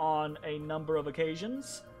her on a number of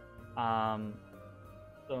occasions.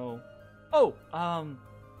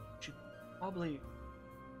 She probably.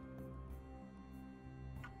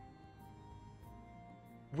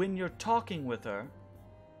 When you're talking with her,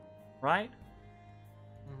 right?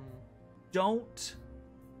 Mm-hmm. Don't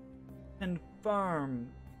confirm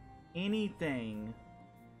anything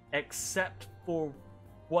except for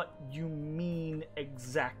what you mean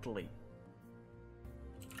exactly.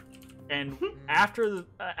 And after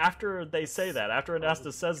they say that, after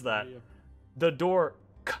Anastas says that, the door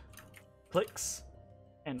clicks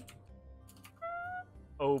and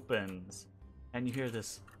opens, and you hear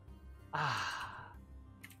this,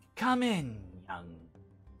 come in, young.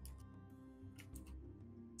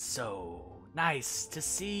 So nice to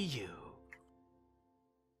see you.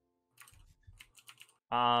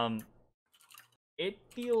 It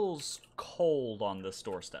feels cold on this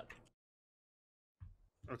doorstep.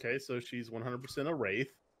 Okay, so she's 100% a wraith.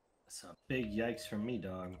 That's a big yikes from me,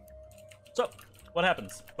 dog. So, what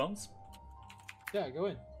happens, Bones? Yeah, go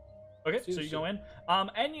in. Okay, See so the you go ship. in.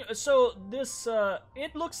 And so this,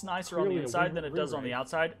 it looks nicer on Clearly the a inside than it rear does on the raid.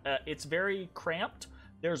 outside. It's very cramped.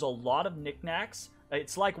 There's a lot of knickknacks.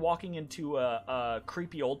 It's like walking into a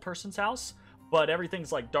creepy old person's house, but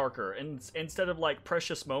everything's like darker. And instead of like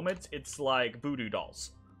precious moments, it's like voodoo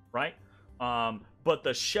dolls, right? But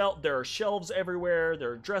there are shelves everywhere,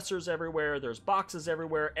 there are dressers everywhere, there's boxes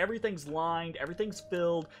everywhere, everything's lined, everything's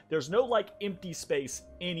filled, there's no like empty space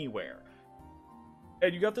anywhere.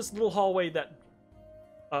 And you got this little hallway that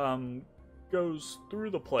goes through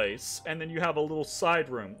the place, and then you have a little side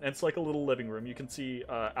room. It's like a little living room. You can see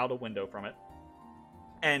out a window from it.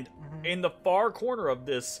 And in the far corner of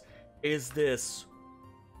this is this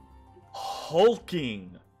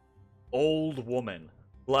hulking old woman,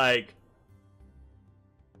 like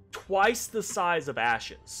twice the size of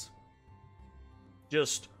Ashes.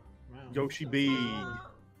 Just Wow. Yoshi big.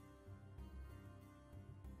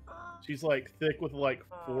 She's like thick with like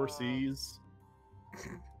 4 C's.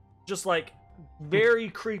 just like very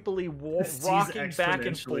creepily She's rocking back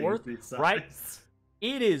and exponentially forth, in size. right?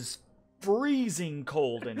 It is freezing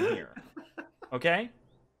cold in here. Okay?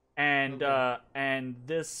 And Okay. And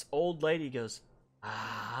this old lady goes,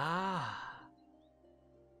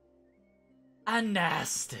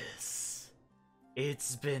 Anastas,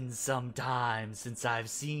 it's been some time since I've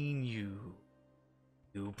seen you.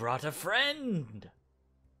 You brought a friend.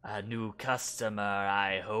 A new customer,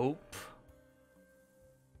 I hope.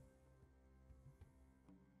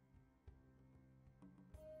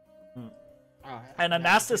 And Anastas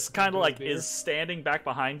Anastas kind of like beer. is standing back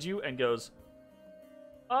behind you and goes,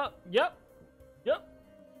 yep,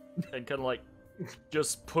 and kind of like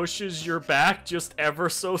just pushes your back just ever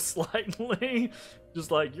so slightly,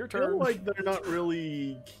 just like your I feel turn. like they're not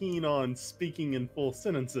really keen on speaking in full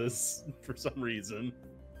sentences for some reason.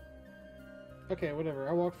 Okay, whatever.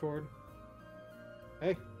 I walk forward.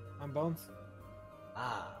 Hey, I'm Bones.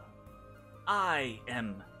 I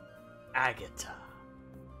am Agatha.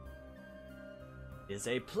 It is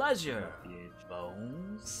a pleasure,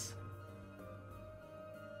 Bones.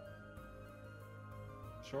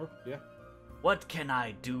 Sure, yeah. What can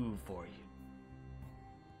I do for you?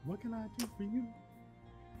 What can I do for you?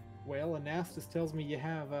 Well, Anastas tells me you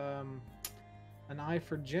have an eye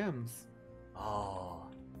for gems. Oh,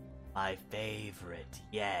 my favorite,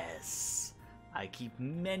 yes. I keep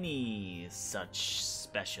many such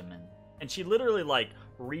specimens. And she literally, like,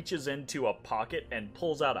 reaches into a pocket and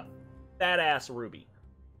pulls out a fat-ass ruby.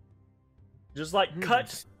 Just, like,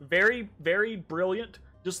 cut, very, very brilliant.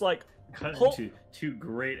 Just, like, Cut pull, into two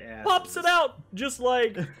great asses. pops it out. Just,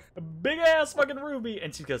 like, a big-ass fucking ruby.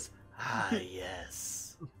 And she goes,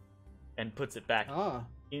 yes. And puts it back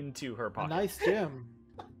into her A pocket. nice gem.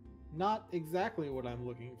 Not exactly what I'm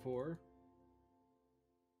looking for.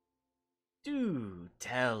 Do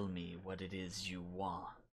tell me what it is you want.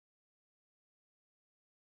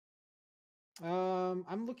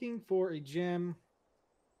 I'm looking for a gem.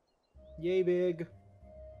 Yay big.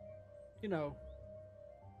 You know,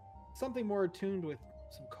 something more attuned with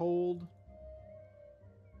some cold.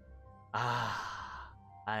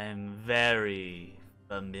 I'm very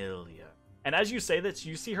familiar. And as you say this,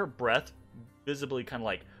 you see her breath visibly kind of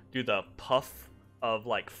like do the puff of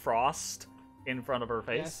like frost in front of her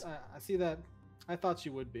face. Yes, I see that. I thought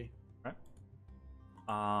she would be.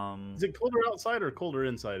 Is it colder outside or colder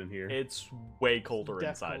inside in here? It's way colder Death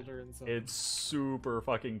inside. colder inside. It's super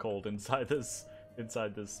fucking cold inside this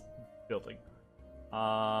building.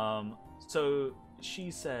 So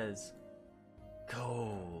she says,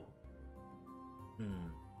 "Cold.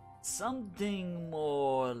 Something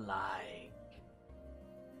more like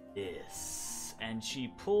this." And she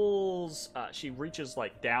pulls. She reaches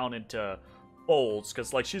like down into folds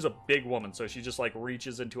because like she's a big woman, so she just like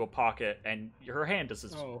reaches into a pocket and her hand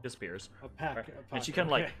disappears. A pack. Right? A pack. And she kind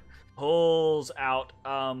of okay. like pulls out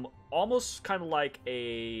almost kind of like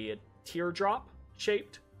a teardrop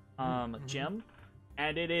shaped gem,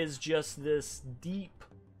 and it is just this deep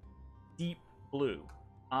blue,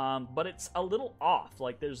 but it's a little off.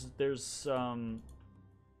 Like there's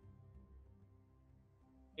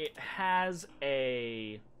it has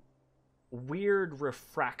a weird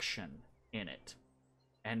refraction in it,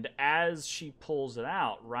 and as she pulls it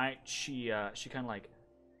out, right, she kind of like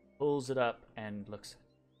pulls it up and looks.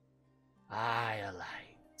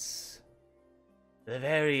 Iolites, the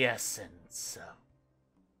very essence of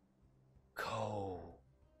cold.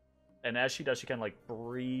 And as she does, she kind of like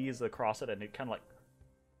breathes across it, and it kind of like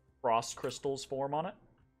frost crystals form on it.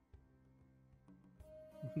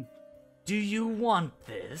 Do you want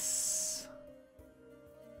this?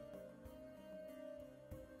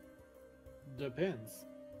 Depends.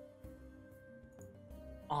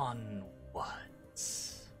 On what?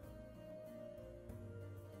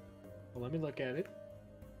 Well, let me look at it.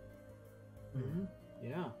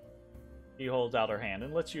 Yeah. He holds out her hand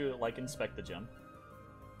and lets you like inspect the gem.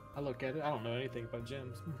 I look at it. I don't know anything about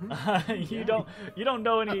gems. You don't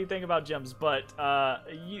know anything about gems, but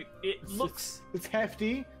it looks it's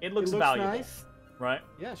hefty. It looks looks valuable, nice. right?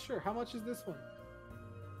 Yeah, sure. How much is this one?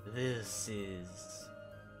 This is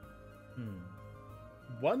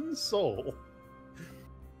One soul.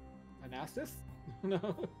 Anastas?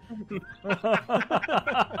 No.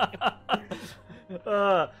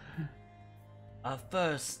 A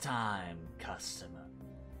first-time customer.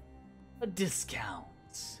 A discount.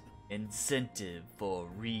 Incentive for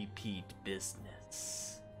repeat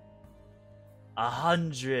business.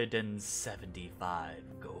 175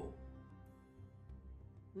 gold.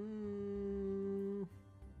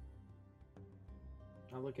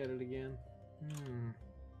 I'll look at it again.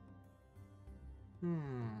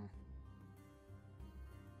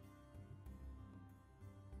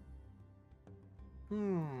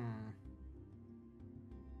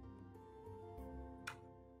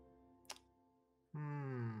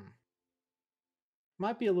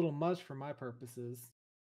 Might be a little much for my purposes.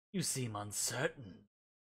 You seem uncertain.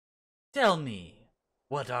 Tell me,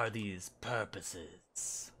 what are these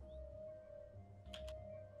purposes?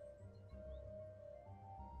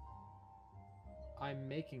 I'm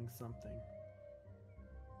making something.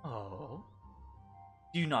 Oh?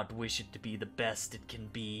 Do you not wish it to be the best it can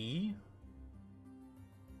be?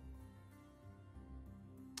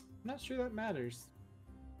 not sure that matters.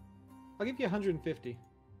 I'll give you 150.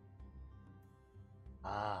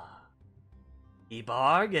 Ah, a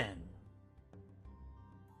bargain.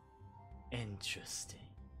 Interesting.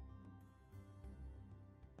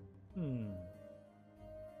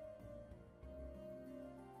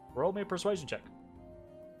 Roll me a persuasion check.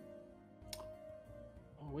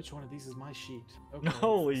 Oh, which one of these is my sheet? Okay,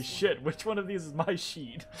 Holy this shit, one. which one of these is my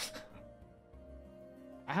sheet?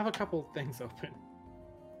 I have a couple things open.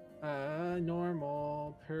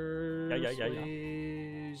 Normal persuasion.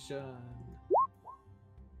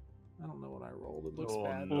 I don't know what I rolled. It looks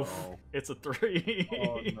bad. No. It's a 3.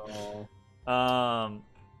 Oh no.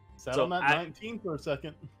 Sat So on that 19 for a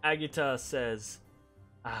second. Agita says,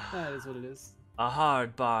 That is what it is. a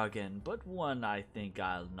hard bargain, but one I think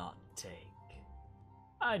I'll not take.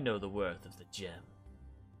 I know the worth of the gem,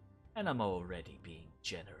 and I'm already being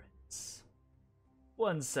generous.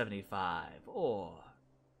 175, or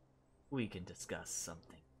we can discuss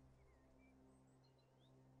something.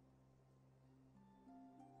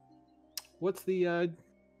 What's the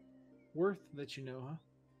worth that you know, huh?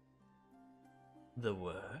 The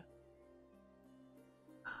worth?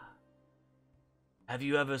 Have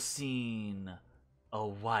you ever seen a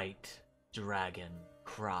white dragon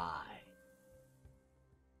cry?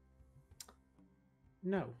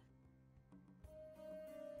 No.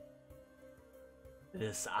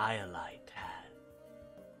 This Iolite has.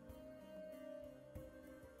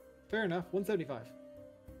 Fair enough. 175.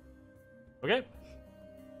 Okay.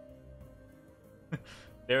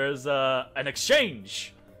 There's an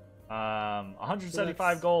exchange.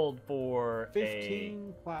 175 So gold for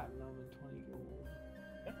 15 platinum and 20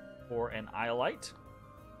 gold. for an Iolite.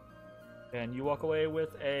 And you walk away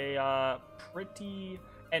with a pretty.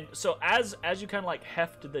 And so as you kind of like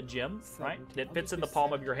heft the gem, right? 17. It I'll fits just in do the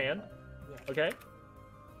palm of your 17. hand. Yeah. Okay.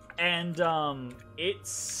 And it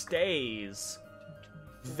stays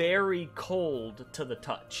very cold to the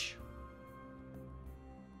touch.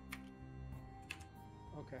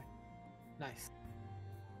 Okay. Nice.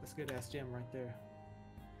 That's a good ass gem right there.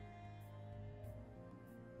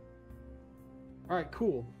 All right,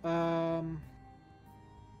 cool. All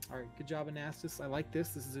right, good job, Anastas. I like this.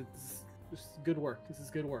 This is good work. This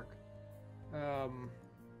is good work. I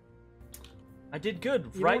did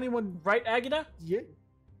good, You know right? anyone- Right, Agita? Yeah.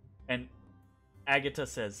 And Agita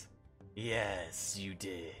says, "Yes, you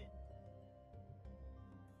did."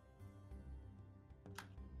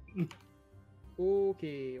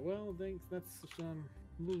 Okay. Well, thanks. That's a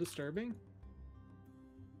little disturbing.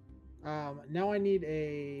 Now I need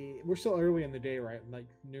a. We're still early in the day, right? Like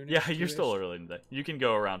noon. Yeah, you're still early in the day. You can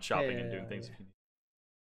go around shopping and Yeah, doing things yeah. if you need.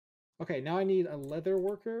 Okay, now I need a leather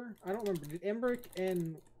worker. I don't remember. Did Embrick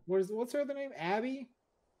and what's her other name? Abby?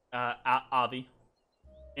 Avi.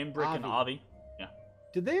 Imbrick and Avi. Yeah.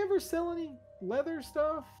 Did they ever sell any leather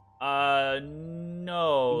stuff?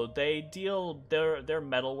 No. They deal. They're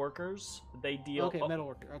metal workers. They deal. Okay, metal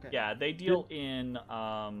worker. Okay. Yeah, they deal in.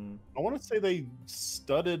 I want to say they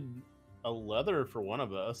studded a leather for one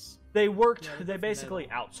of us. They worked. Yeah, They that's basically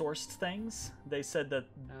metal. outsourced things. They said that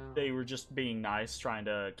Oh. they were just being nice, trying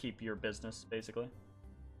to keep your business, basically.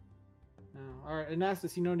 Oh, all right,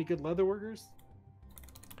 Anastas, you know any good leather workers?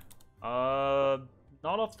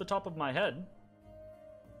 Not off the top of my head.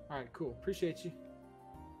 All right, cool. Appreciate you.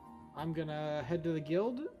 I'm gonna head to the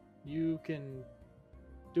guild. You can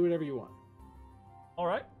do whatever you want. All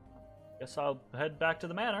right. Guess I'll head back to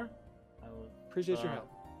the manor. I will, Appreciate your help.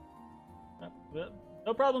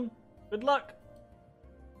 no problem. Good luck.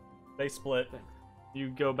 They split. Thanks. You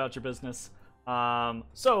go about your business.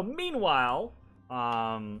 So meanwhile,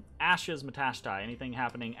 Ashes, Matashtai, anything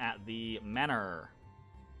happening at the manor?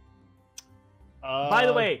 By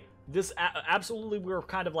the way, this absolutely we're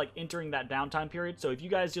kind of like entering that downtime period. So if you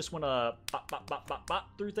guys just want to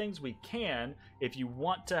bop through things, we can. If you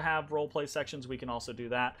want to have roleplay sections, we can also do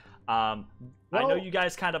that. I know you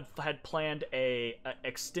guys kind of had planned a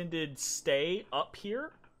extended stay up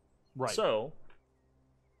here, right. So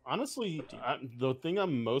honestly, the thing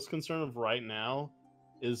I'm most concerned of right now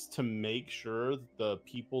is to make sure the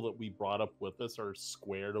people that we brought up with us are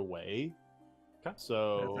squared away. Okay.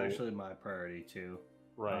 So That's actually my priority too.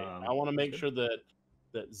 right. I want to make sure that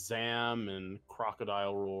Zam and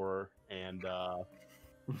Crocodile Roar and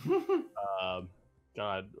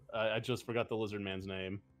God, I just forgot the lizard man's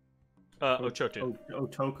name. Ochotu.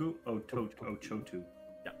 Otoku? Ochotu.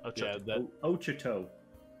 Yeah, Ochotu. Yeah, that Ochito.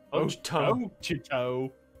 Ochotu.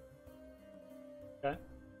 Ochito. Okay.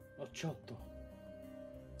 Ochoto.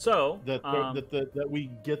 So That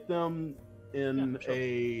we get them in Yeah, sure.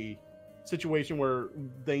 a situation where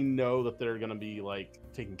they know that they're gonna be like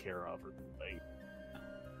taken care of or something.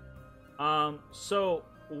 So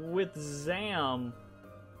with Zam,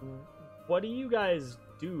 what do you guys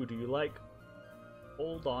do? Do you like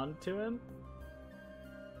hold on to him?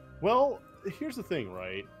 Well, here's the thing,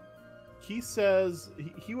 right? He says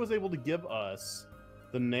he was able to give us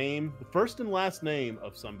the name, the first and last name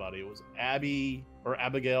of somebody. It was Abby or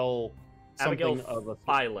Abigail, something Abigail of a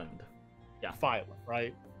Fyland. Yeah, Fyland,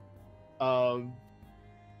 right?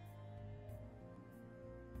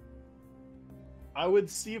 I would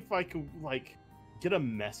see if I could like get a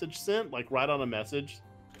message sent, like write on a message,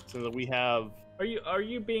 so that we have. Are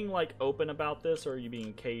you being like open about this, or are you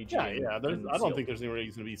being cagey? Yeah. I don't think there's any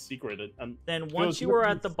reason to be secret. Then once you are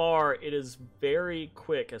at the bar, it is very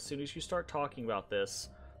quick. As soon as you start talking about this,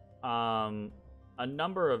 a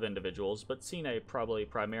number of individuals, but Cine probably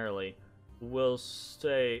primarily, will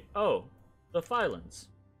say, "Oh, the Fylands.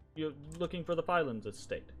 You're looking for the Fylands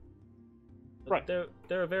estate." Right.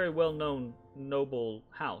 They're a very well-known noble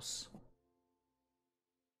house.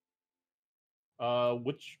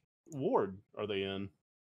 Which ward are they in?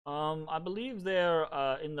 I believe they're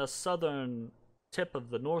in the southern tip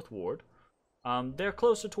of the North Ward. They're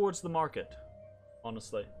closer towards the market,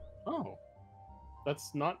 honestly. Oh,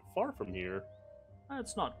 that's not far from here.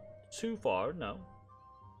 It's not too far, no.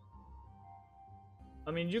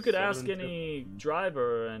 I mean, you could Southern ask any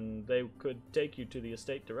driver, and they could take you to the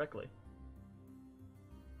estate directly.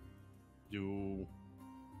 Do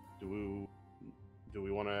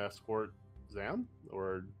we want to escort Zam,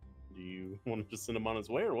 or do you want to just send him on his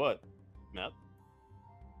way, or what, Matt?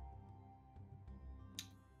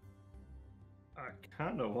 I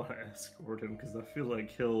kind of want to escort him because I feel like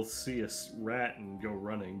he'll see a rat and go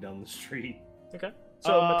running down the street. Okay.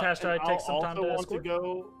 So Matashtai takes some time to want escort? to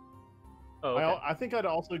go. Oh, okay. I think I'd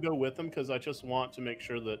also go with him because I just want to make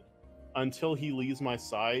sure that until he leaves my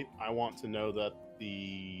sight, I want to know that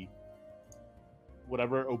the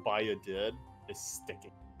whatever Obaya did is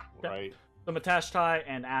sticking, right? So Matashtai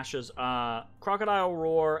and Ash's Crocodile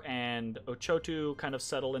Roar and Ochotu kind of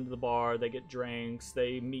settle into the bar. They get drinks,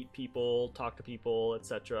 they meet people, talk to people,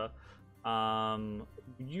 etc.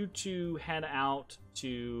 You two head out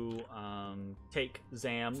to take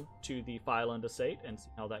Zam to the Fyland estate and see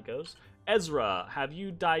how that goes. Ezra, have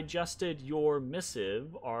you digested your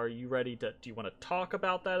missive? Are you ready to... Do you want to talk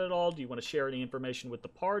about that at all? Do you want to share any information with the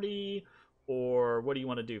party? Or what do you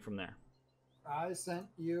want to do from there? I sent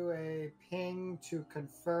you a ping to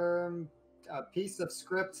confirm a piece of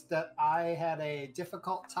script that I had a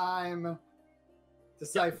difficult time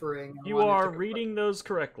deciphering. You are reading those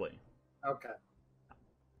correctly. Okay.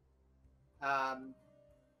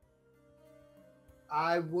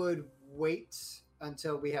 I would wait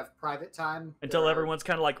until we have private time. Until everyone's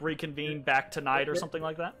kind of like reconvened back tonight or something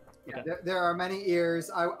like that? Yeah, there are many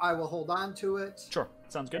ears. I will hold on to it. Sure,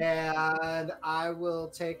 sounds good. And I will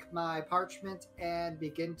take my parchment and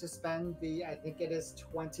begin to spend I think it is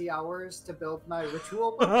 20 hours to build my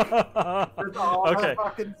ritual book. With all Okay, my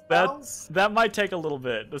fucking spells. that might take a little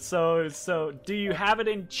bit. So do you have it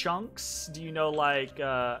in chunks? Do you know, like,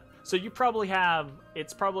 so you probably have,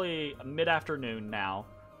 it's probably mid-afternoon now.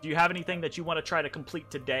 Do you have anything that you want to try to complete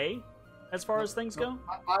today as far as things go?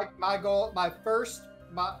 My goal,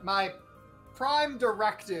 my prime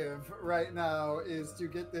directive right now is to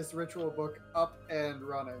get this ritual book up and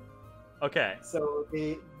running. Okay. So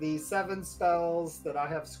the 7 spells that I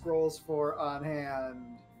have scrolls for on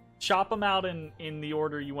hand. Chop them out in the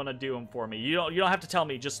order you want to do them for me. You don't have to tell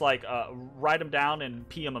me. Just like write them down and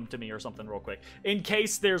PM them to me or something real quick. In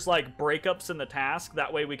case there's like breakups in the task,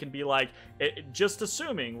 that way we can be like, just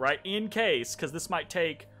assuming, right? In case, because this might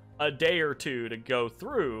take a day or two to go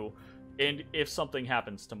through. And if something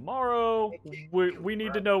happens tomorrow, we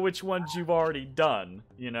need to know which ones you've already done,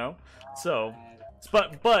 you know? So,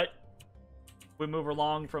 but we move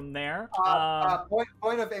along from there.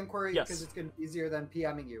 Point of inquiry, yes. because it's going to be easier than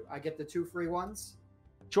PMing you. I get the 2 free ones.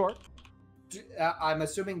 Sure. I'm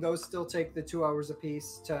assuming those still take the 2 hours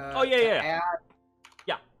apiece to, oh, yeah. add.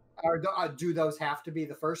 Yeah. Or do those have to be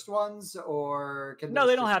the first ones, or can No, those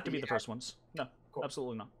they don't just have to be the first ones. No, Cool.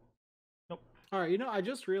 Absolutely not. All right, I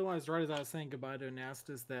just realized right as I was saying goodbye to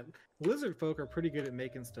Anastas that lizard folk are pretty good at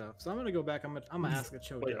making stuff. So I'm gonna go back. I'm gonna ask a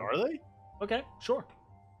Chojo. Wait, are they? Okay, sure.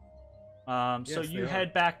 So Yes, you they head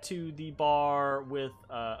are. back to the bar with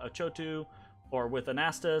Achotu or with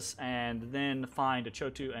Anastas, and then find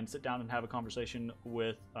Achotu and sit down and have a conversation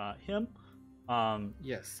with him.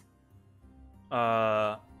 Yes.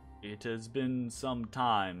 It has been some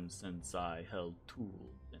time since I held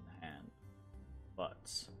tools in hand,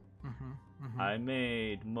 but I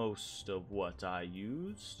made most of what I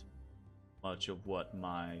used, much of what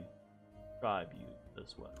my tribe used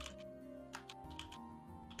as well.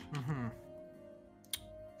 Mm-hmm.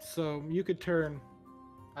 So you could turn.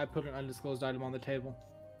 I put an undisclosed item on the table.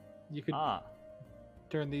 You could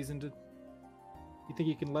turn these into. You think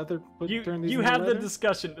you can turn these you into have leather? the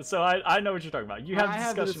discussion, so I know what you're talking about. You have I the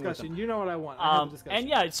have discussion. the discussion. With them. You know what I want. I have the discussion. And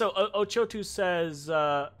yeah, so Ochotu says,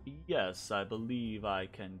 yes, I believe I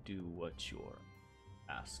can do what you're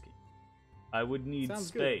asking. I would need Sounds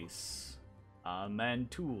space, and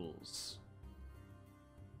tools.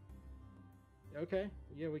 Okay.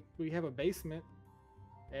 Yeah, we have a basement,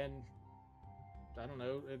 and I don't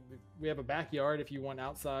know. We have a backyard if you want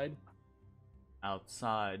outside.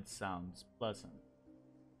 Outside sounds pleasant.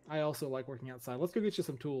 I also like working outside. Let's go get you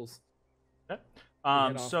some tools. Okay. Head off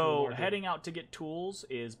to the So market. heading out to get tools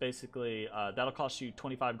is basically that'll cost you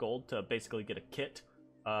 25 gold to basically get a kit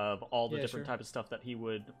of all the different type of stuff that he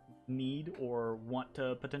would need or want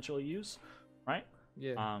to potentially use, right?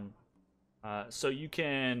 Yeah. So you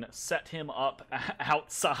can set him up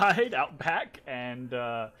outside, out back, and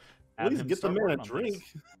Please get the man a drink.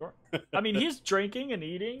 Sure. I mean, he's drinking and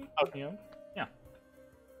eating. Okay. You know, yeah.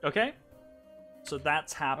 Okay. So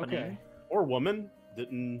that's happening. Okay. Or woman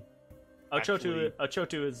didn't.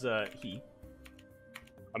 Ochotu is he.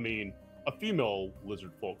 I mean, a female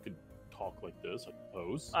lizard folk could talk like this, I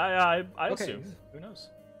suppose. I Okay. assume. Who knows?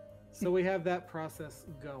 So we have that process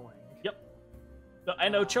going. Yep.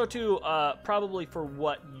 And Ochotu, probably for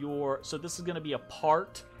what so this is going to be a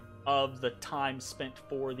part of the time spent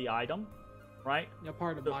for the item, right? Yeah,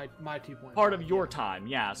 part of my 2.5. Part of your time,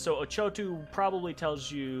 yeah. So Ochotu probably tells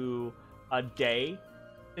you a day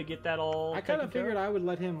to get that all. I kind of taken care figured I would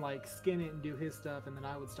let him like skin it and do his stuff, and then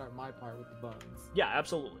I would start my part with the bones. Yeah,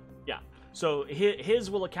 absolutely. Yeah. So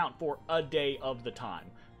his will account for a day of the time.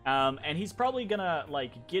 And he's probably gonna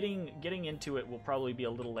like getting into it will probably be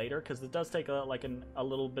a little later because it does take a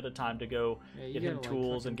little bit of time to go get him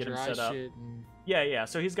tools and get him set up. Yeah.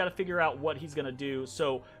 So he's got to figure out what he's gonna do.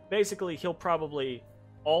 So basically, he'll probably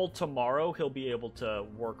all tomorrow he'll be able to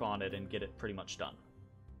work on it and get it pretty much done.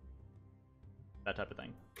 That type of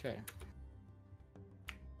thing. Okay.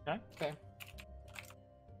 Okay.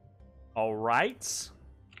 All right.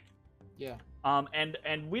 Yeah.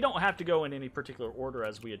 And we don't have to go in any particular order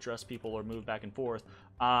as we address people or move back and forth.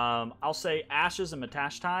 I'll say Ashes and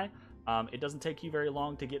Matashtai. It doesn't take you very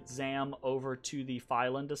long to get Zam over to the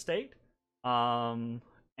Fyland estate. And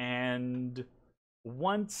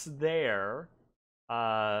once there,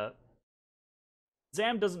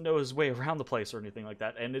 Zam doesn't know his way around the place or anything like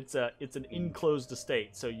that, and it's an enclosed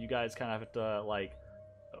estate, so you guys kind of have to like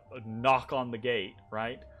knock on the gate,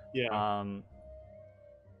 right? Yeah.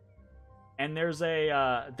 And there's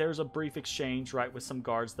a brief exchange, right, with some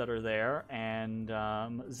guards that are there, and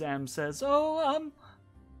Zam says, I'm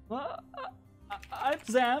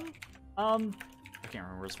Zam. I can't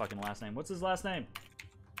remember his fucking last name. What's his last name?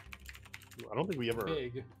 I don't think we ever.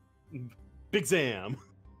 Big Zam.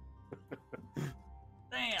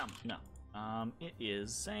 Zam. No. It is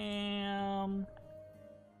Zam.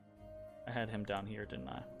 I had him down here, didn't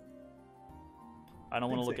I? I don't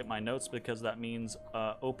want to look at my notes because that means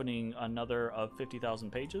opening another of 50,000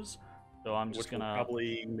 pages. So I'm just gonna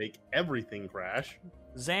probably make everything crash.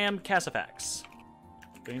 Zam Cassifax.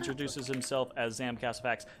 He introduces himself as Zam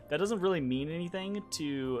Cassifax. That doesn't really mean anything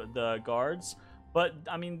to the guards, but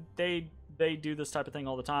I mean they do this type of thing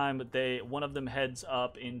all the time. But one of them heads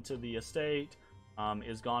up into the estate,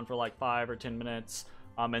 is gone for like 5 or 10 minutes,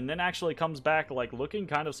 and then actually comes back like looking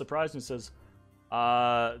kind of surprised and says,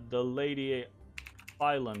 "The lady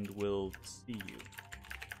Island will see you."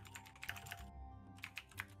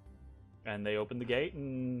 And they open the gate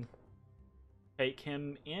and take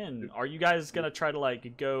him in. Are you guys gonna try to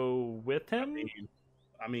like go with him?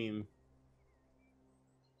 I mean,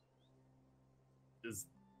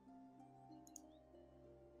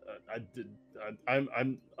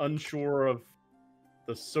 I'm unsure of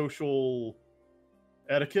the social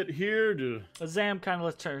etiquette here. Zam kind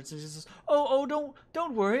of turns and she says, "Oh,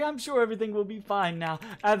 don't worry. I'm sure everything will be fine now.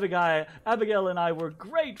 Abigail and I were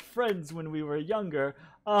great friends when we were younger.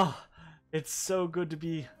 Oh, it's so good to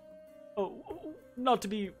be. Oh, not to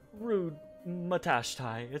be rude,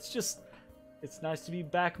 Matashtai. It's nice to be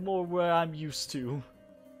back more where I'm used to."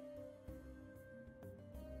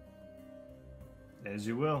 As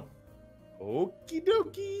you will. Okie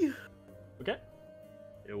dokie. Okay.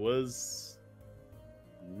 It was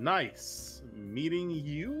nice meeting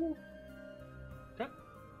you. Okay.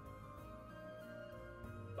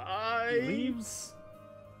 Bye. He leaves.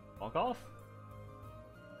 Walk off.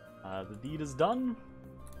 The deed is done.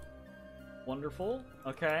 Wonderful.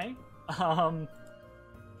 Okay. All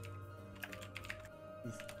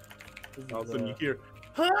of a sudden you hear,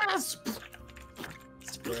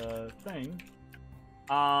 the thing.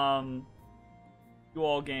 You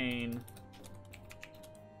all gain...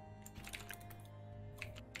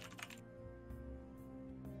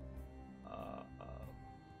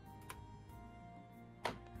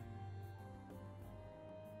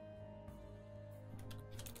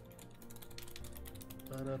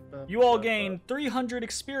 You all gain 300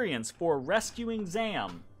 experience for rescuing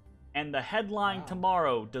Zam, and the headline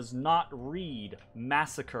tomorrow does not read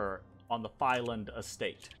Massacre on the Fyland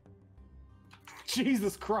Estate.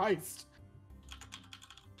 Jesus Christ!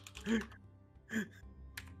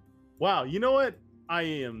 Wow, you know what?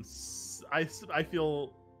 I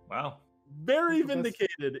feel Wow. very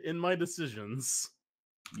vindicated in my decisions.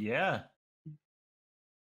 Yeah.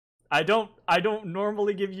 I don't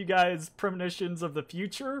normally give you guys premonitions of the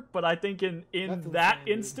future, but I think in that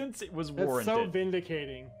insane, instance it was That's warranted. so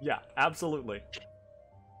vindicating. Yeah, absolutely.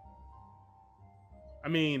 I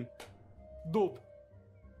mean, Dope.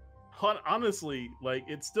 honestly, like,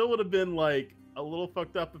 it still would have been, like, a little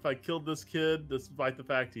fucked up if I killed this kid, despite the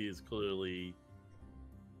fact he is clearly,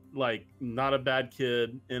 like, not a bad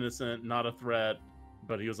kid, innocent, not a threat,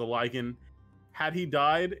 but he was a Lycan. Had he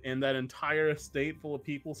died and that entire estate full of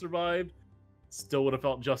people survived, still would have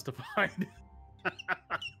felt justified.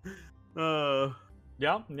 Yeah.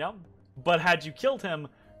 But had you killed him,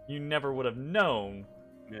 you never would have known.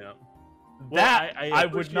 Yeah. That Well, I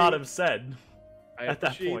would not have said. I at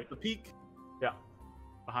that appreciate point. the peek. Yeah.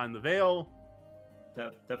 Behind the veil.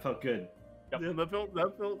 That felt good. Yep. Yeah, that felt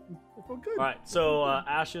good. All right, so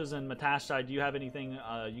Ashes and Matashtai, do you have anything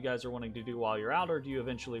you guys are wanting to do while you're out, or do you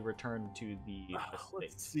eventually return to the estate?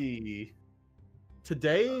 Let's see.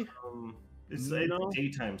 Today, It's No.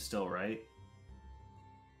 daytime still, right?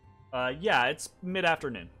 Yeah, it's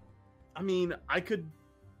mid-afternoon. I mean, I could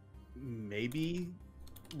maybe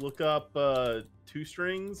look up 2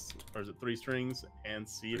 strings, or is it 3 strings, and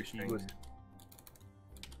see if he would.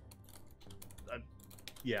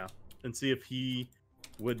 Yeah, and see if he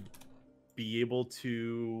would be able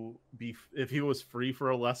to if he was free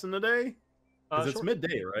for a lesson today, because it's Sure.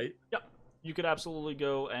 midday, right? Yep, you could absolutely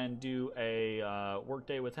go and do a work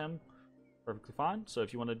day with him. Perfectly fine. So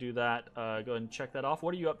if you want to do that, go ahead and check that off.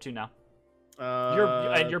 What are you up to now?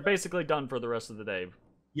 You're basically done for the rest of the day.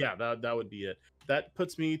 Yeah, that would be it. That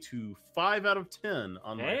puts me to 5 out of 10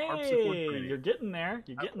 on my harpsichord Hey, training. you're getting there.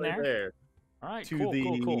 You're getting Halfway there. All right, to cool,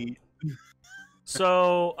 the cool.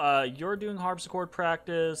 So you're doing harpsichord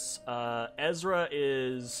practice. Ezra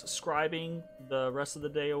is scribing the rest of the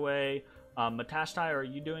day away. Matashtai, are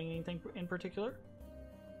you doing anything in particular?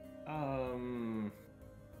 Can't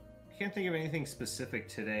think of anything specific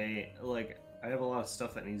today. Like, I have a lot of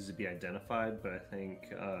stuff that needs to be identified, but I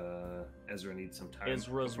think Ezra needs some time.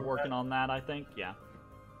 Ezra's before working that. on that, I think. Yeah.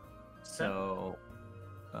 So,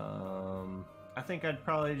 I think I'd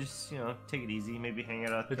probably just, take it easy. Maybe hang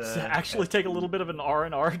out at It's the... actually take a little bit of an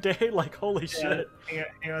R&R day. Like, holy shit. Hang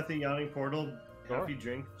out at the Yawning Portal, Sure. have a few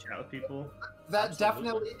drinks, chat with people. That Absolutely.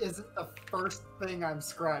 definitely isn't the first thing I'm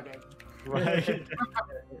scribing. Right.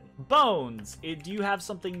 Bones, do you have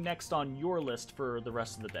something next on your list for the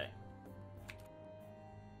rest of the day?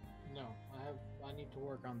 No, I need to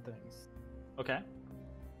work on things. Okay.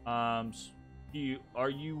 Are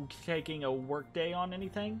you taking a work day on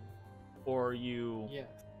anything? Or are you...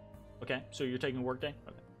 Yes. Okay, so you're taking a work day?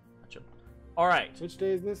 Okay, gotcha. All right, Which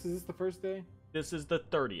day is this? Is this the first day? this is the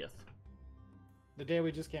 30th. The day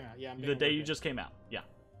we just came out. Yeah, I'm doing The a day work you just came out, yeah.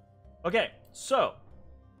 Okay, so...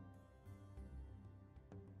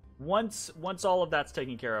 Once all of that's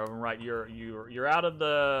taken care of, right? You're out of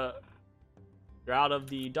the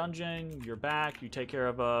dungeon. You're back. You take care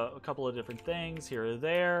of a couple of different things here or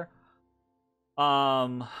there.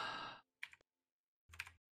 A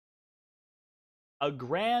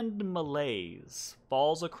grand malaise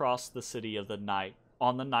falls across the city of the night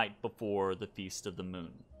on the night before the Feast of the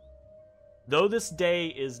Moon. Though this day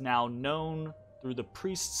is now known through the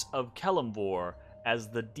priests of Kelemvor as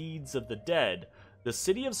the Deeds of the Dead, the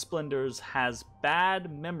City of Splendors has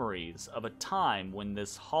bad memories of a time when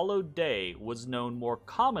this hallowed day was known more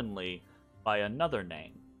commonly by another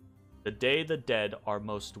name, the day the dead are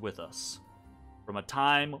most with us, from a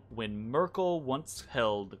time when Merkel once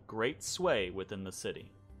held great sway within the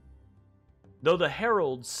city. Though the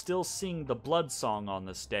heralds still sing the blood song on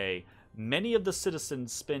this day, many of the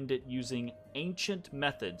citizens spend it using ancient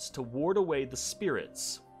methods to ward away the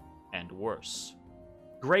spirits, and worse.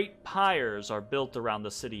 Great pyres are built around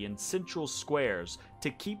the city in central squares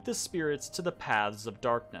to keep the spirits to the paths of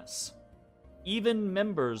darkness. Even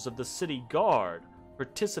members of the city guard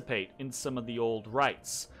participate in some of the old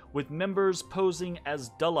rites, with members posing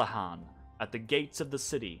as Dullahan at the gates of the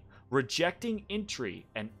city, rejecting entry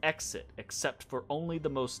and exit except for only the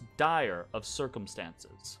most dire of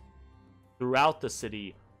circumstances. Throughout the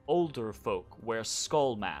city, older folk wear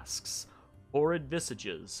skull masks, horrid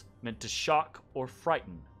visages meant to shock or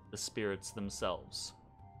frighten the spirits themselves.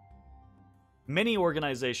 Many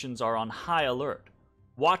organizations are on high alert,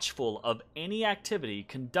 watchful of any activity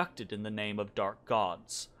conducted in the name of dark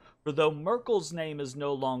gods. For though Merkel's name is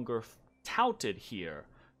no longer touted here,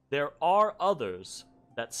 there are others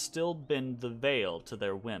that still bend the veil to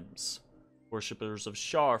their whims. Worshippers of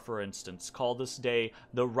Shar, for instance, call this day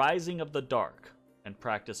the Rising of the Dark and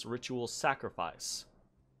practice ritual sacrifice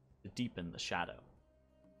to deepen the shadow.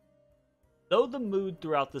 Though the mood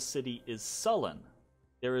throughout the city is sullen,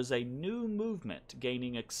 there is a new movement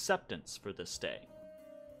gaining acceptance for this day.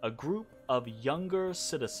 A group of younger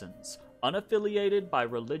citizens, unaffiliated by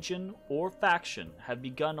religion or faction, have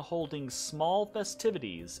begun holding small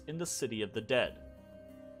festivities in the City of the Dead.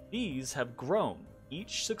 These have grown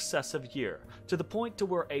each successive year to the point to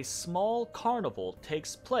where a small carnival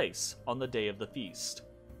takes place on the day of the feast.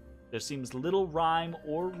 There seems little rhyme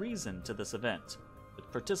or reason to this event,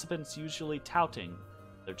 with participants usually touting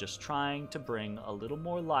they're just trying to bring a little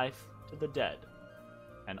more life to the dead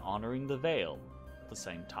and honoring the veil at the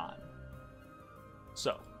same time.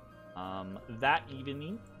 So, that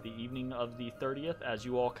evening, the evening of the 30th, as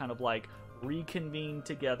you all kind of like reconvene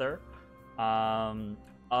together,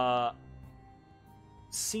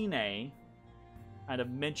 Sine kind of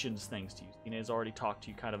mentions things to you. Sine has already talked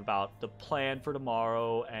to you kind of about the plan for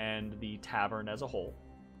tomorrow and the tavern as a whole,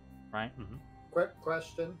 right? Mm-hmm. Quick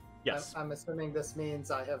question. Yes. I'm assuming this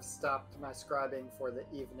means I have stopped my scribing for the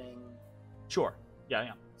evening. Sure.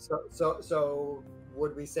 Yeah. So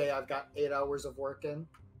would we say I've got 8 hours of work in?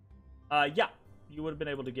 Yeah. You would have been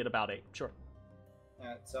able to get about 8. Sure. All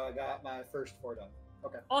right. So I got my first 4 done.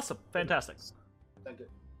 Okay. Awesome. Fantastic. Thank you.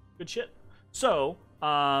 Good shit. So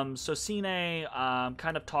Sine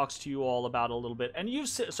kind of talks to you all about a little bit, and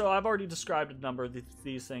so I've already described a number of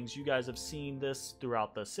these things. You guys have seen this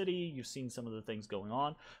throughout the city. You've seen some of the things going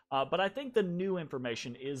on, but I think the new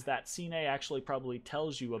information is that Sine actually probably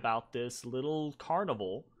tells you about this little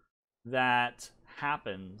carnival that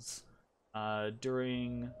happens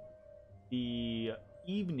during the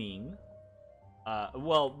evening,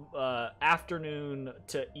 afternoon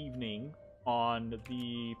to evening on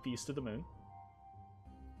the Feast of the Moon.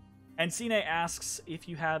 And Sine asks if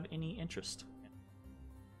you have any interest.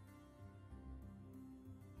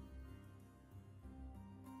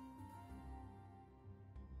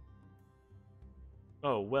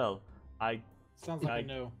 Oh, well, Sounds like a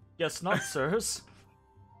no. guess not, sirs.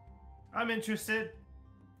 I'm interested.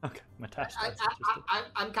 Okay, Matashtai is interested.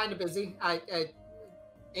 I'm kind of busy.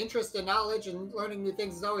 Interest in knowledge and learning new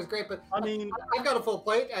things is always great, but I mean, I've got a full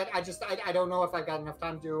plate. I don't know if I've got enough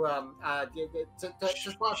time to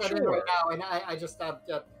slot that in right now. And I just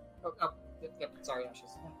sorry,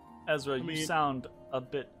 Ashes. Ezra, you sound a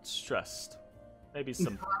bit stressed. Maybe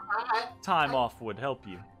some time off would help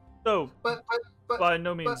you. Though, but by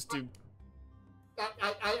no means do.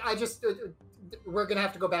 I just we're gonna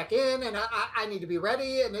have to go back in, and I need to be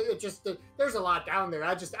ready, and it just there's a lot down there.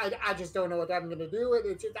 I just don't know what I'm gonna do.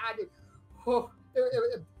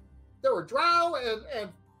 There were drow and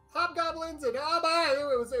hobgoblins, and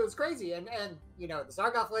it was crazy. And you know, the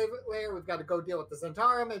Sargoth layer, we've got to go deal with the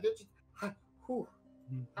Zentarum, and it just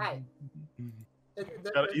hi.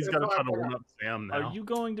 He's got to try to one up Sam now. Are you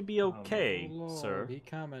going to be okay, sir? Be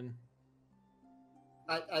coming.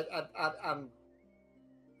 I'm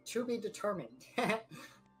to be determined.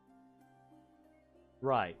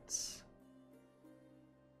 Right.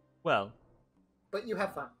 Well. But you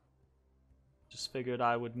have fun. Just figured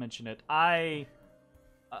I would mention it. I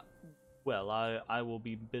will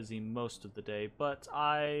be busy most of the day, but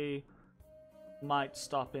I might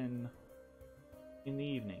stop in the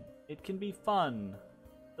evening. It can be fun.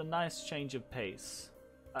 It's a nice change of pace.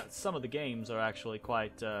 Some of the games are actually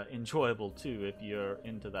quite enjoyable too, if you're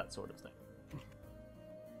into that sort of thing.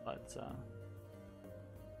 But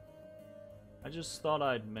I just thought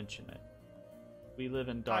I'd mention it. We live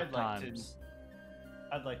in dark times.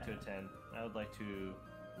 I'd like to attend. I would like to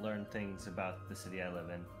learn things about the city I live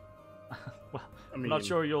in. Well, I'm not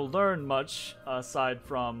sure you'll learn much aside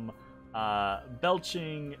from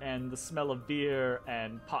belching and the smell of beer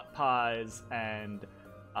and pot pies and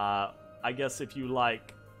I guess if you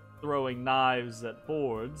like throwing knives at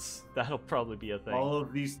boards, that'll probably be a thing. All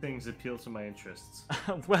of these things appeal to my interests.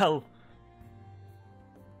 Well,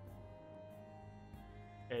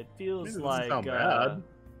 it feels like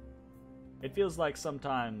it feels like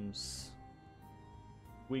sometimes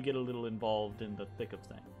we get a little involved in the thick of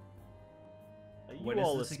things. What you is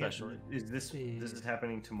all this again? especially. Is this is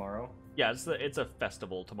happening tomorrow? Yeah, it's a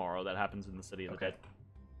festival tomorrow that happens in the City of the Dead.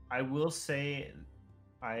 I will say,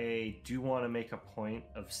 I do want to make a point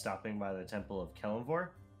of stopping by the Temple of Kelenvor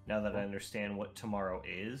now that I understand what tomorrow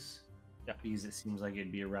is. Yeah. Because it seems like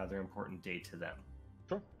it'd be a rather important day to them.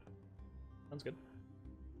 Sure. Sounds good.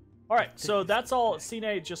 All right, so that's all.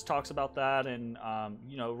 Cine just talks about that, and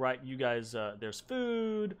you know, right? You guys, there's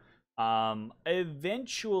food.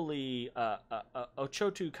 Eventually,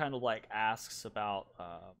 Ochotu kind of like asks about,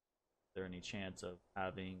 is there any chance of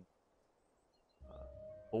having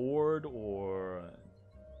board or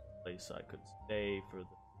a place I could stay for the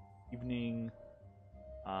evening?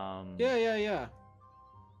 Yeah.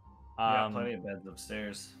 Yeah, plenty of beds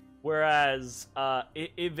upstairs. Whereas,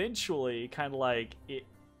 eventually, kind of like it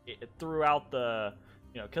throughout the,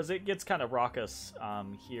 you know, because it gets kind of raucous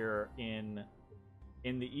here in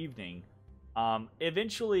the evening.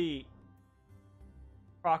 Eventually,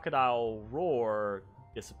 Crocodile Roar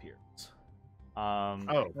disappears.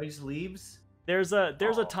 He just leaves. There's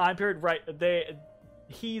a time period, right?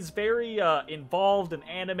 He's very involved and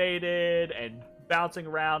animated and bouncing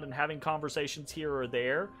around and having conversations here or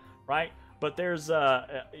there, right? But there's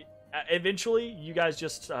eventually you guys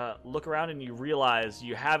just look around and you realize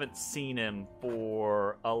you haven't seen him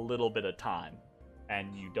for a little bit of time,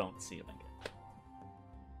 and you don't see him again.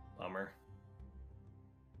 Bummer.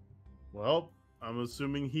 Well, I'm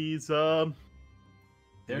assuming he's There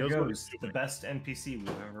knows what he's goes the best NPC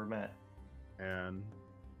we've ever met. and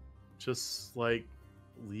just like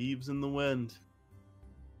leaves in the wind.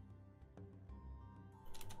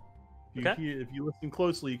 If you listen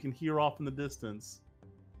closely, you can hear off in the distance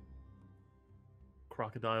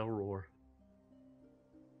crocodile roar.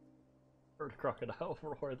 Heard crocodile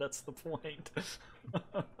roar. That's the point.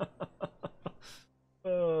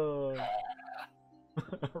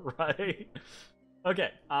 Right.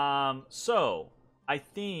 Okay. So I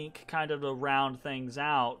think kind of to round things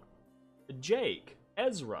out, Jake,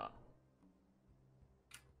 Ezra.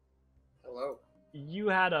 Hello. You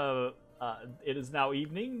had a. It is now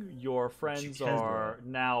evening. Your friends are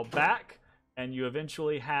now back, and you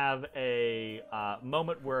eventually have a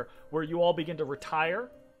moment where you all begin to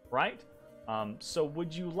retire, right? So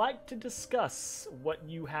would you like to discuss what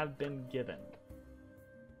you have been given?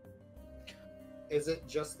 Is it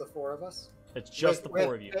just the four of us? It's just the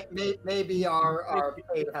four of you. Maybe our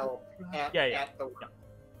paid help at the work.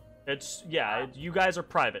 Yeah. You guys are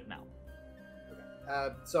private now.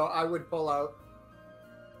 So I would pull out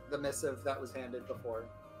the missive that was handed before.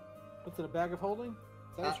 What's in a bag of holding? Is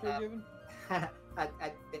that what you're given?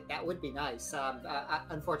 That would be nice.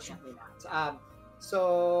 Unfortunately not.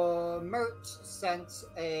 So Mert sent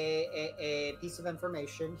a piece of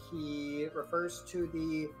information. He refers to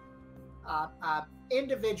the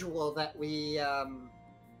individual that we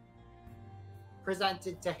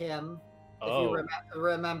presented to him. If you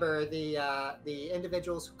remember the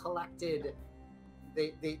individuals who collected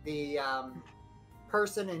the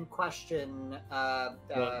person in question.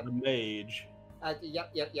 The mage.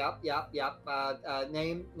 Yep.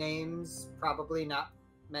 Names probably not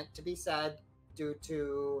meant to be said due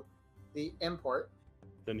to the import.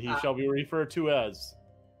 Then he shall be referred to as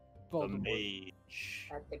Voldemort. the mage.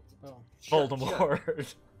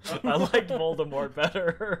 Voldemort. I liked Voldemort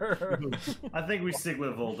better. I think we stick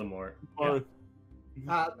with Voldemort.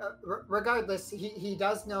 Regardless, he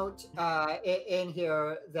does note in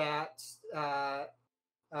here that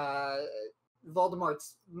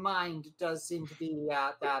Voldemort's mind does seem to be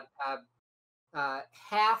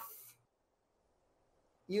half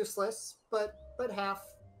useless, but half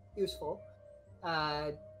useful.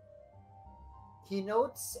 He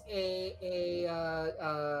notes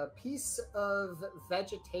a piece of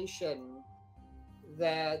vegetation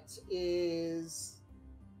that is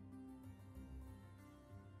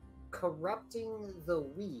corrupting the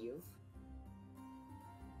weave.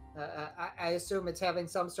 I assume it's having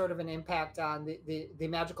some sort of an impact on the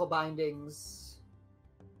magical bindings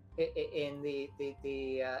in the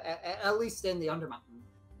at least in the Undermountain.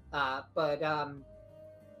 But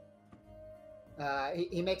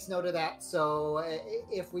he makes note of that. So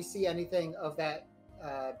if we see anything of that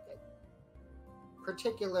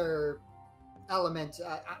particular element,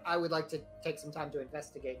 I would like to take some time to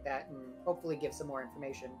investigate that and hopefully give some more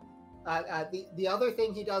information. The other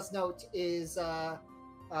thing he does note is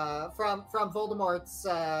from Voldemort's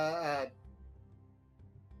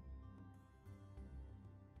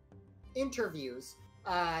interviews.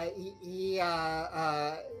 He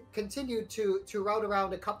continued to route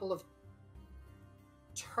around a couple of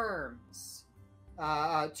terms.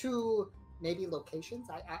 Two maybe locations.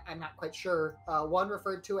 I'm not quite sure. One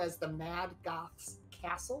referred to as the Mad Goth's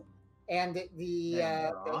Castle, and the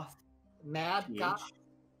Mad Goth.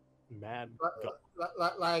 Mad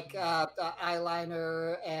Like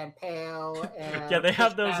eyeliner and pale and yeah, they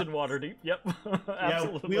have those in Waterdeep. Yep,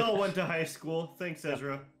 absolutely. Yeah, we all went to high school. Thanks,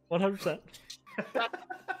 Ezra. 100%.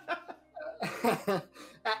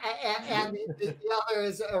 and the other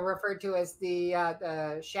is referred to as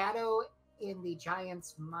the shadow in the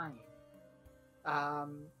giant's mind.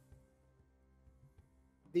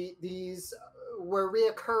 These were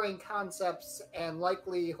reoccurring concepts and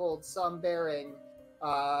likely hold some bearing.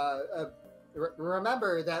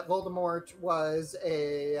 Remember that Voldemort was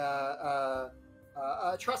a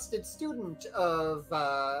trusted student of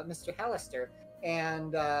Mr. Halaster,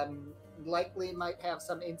 and likely might have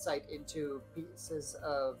some insight into pieces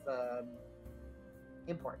of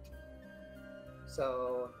import.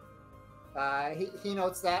 So he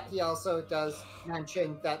notes that. He also does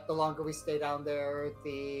mention that the longer we stay down there,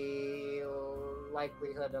 the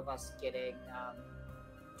likelihood of us getting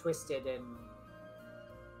twisted and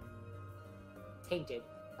tainted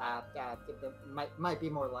might be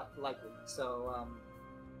more likely. So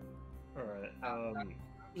all right.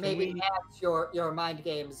 maybe perhaps your mind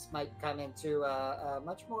games might come into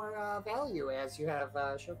much more value, as you have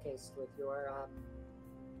showcased with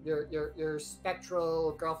your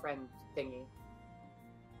spectral girlfriend thingy.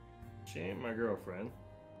 She ain't my girlfriend,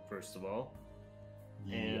 first of all.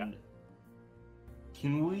 Yeah. And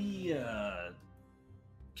can we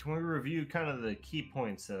review kind of the key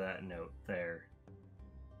points of that note there?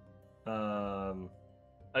 I'm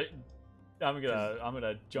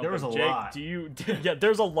gonna jump. There was in. a Jake, lot. do you? Yeah,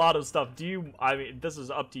 there's a lot of stuff. Do you? I mean, this is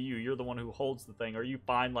up to you. You're the one who holds the thing. Are you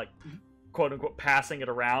fine, like, quote unquote, passing it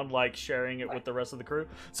around, like sharing it with the rest of the crew?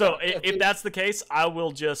 So if that's the case, I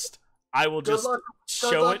will just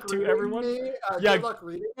show it to everyone. Yeah, good luck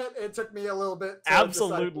reading it. It took me a little bit. To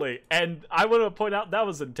absolutely, and I want to point out that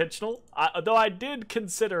was intentional. Though I did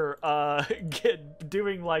consider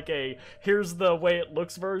doing like a here's the way it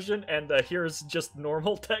looks version and here's just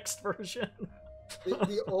normal text version.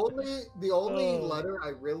 the only letter I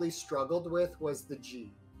really struggled with was the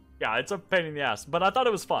G. Yeah, it's a pain in the ass, but I thought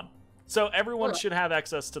it was fun. So everyone should have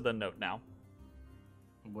access to the note now.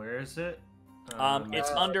 Where is it?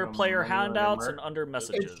 It's under player handouts and under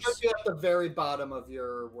messages. It should be at the very bottom of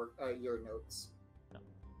your notes.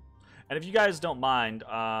 And if you guys don't mind,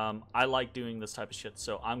 I like doing this type of shit,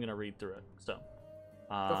 so I'm gonna read through it. So,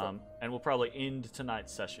 and we'll probably end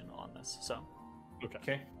tonight's session on this. So,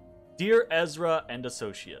 okay. Dear Ezrah and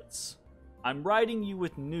Associates, I'm writing you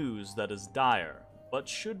with news that is dire, but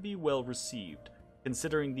should be well received,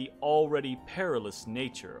 considering the already perilous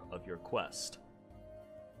nature of your quest.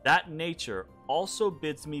 That nature also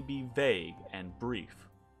bids me be vague and brief,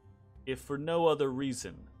 if for no other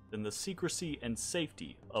reason than the secrecy and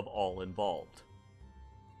safety of all involved.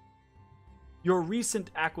 Your recent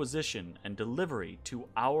acquisition and delivery to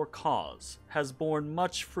our cause has borne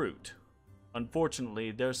much fruit.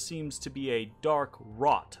 Unfortunately, there seems to be a dark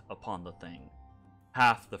rot upon the thing.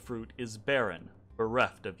 Half the fruit is barren,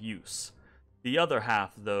 bereft of use. The other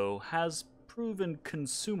half, though, has proven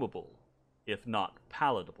consumable, if not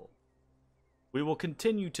palatable. We will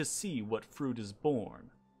continue to see what fruit is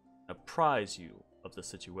born, and apprise you of the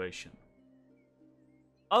situation.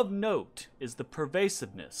 Of note is the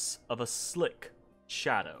pervasiveness of a slick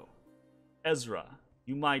shadow. Ezrah,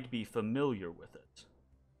 you might be familiar with it.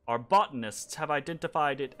 Our botanists have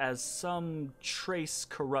identified it as some trace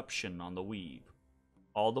corruption on the weave.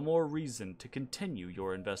 All the more reason to continue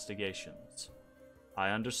your investigations. I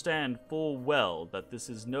understand full well that this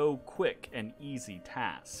is no quick and easy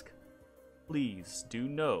task. Please do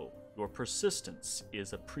know your persistence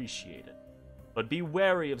is appreciated, but be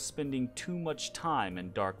wary of spending too much time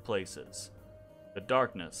in dark places. The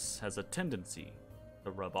darkness has a tendency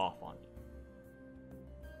to rub off on you.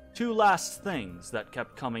 Two last things that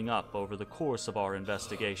kept coming up over the course of our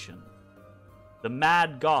investigation. The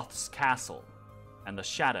Mad Goth's castle and the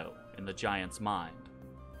shadow in the giant's mind.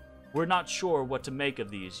 We're not sure what to make of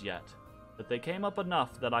these yet, but they came up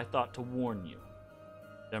enough that I thought to warn you.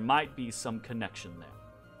 There might be some connection there.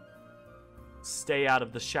 Stay out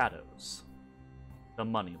of the shadows. The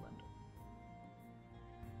Moneylender.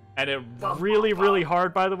 And it really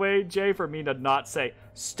hard, by the way, Jay, for me to not say,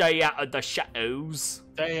 stay out of the shadows.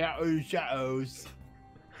 Stay out of the shadows.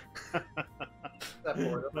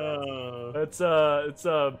 It's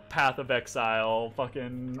a Path of Exile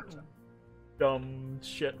fucking dumb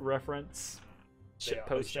shit reference. Shit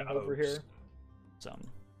posting over here. So,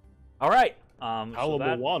 alright.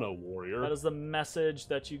 Alamoana warrior. That is the message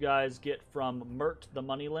that you guys get from Mert the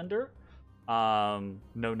Moneylender.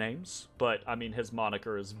 No names, but I mean his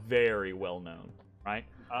moniker is very well known, right?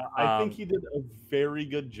 I think he did a very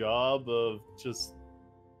good job of just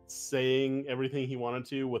saying everything he wanted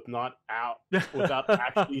to without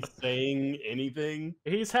actually saying anything.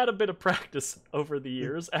 He's had a bit of practice over the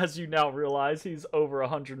years, as you now realize he's over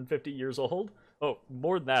 150 years old. Oh,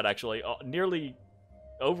 more than that, actually. Nearly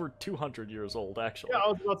over 200 years old, actually. Yeah, I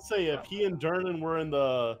was about to say, if he and Dernan were in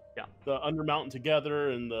the Undermountain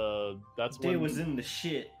together, and that's when They was in the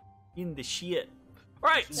shit. In the shit. All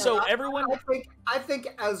right, so everyone. I think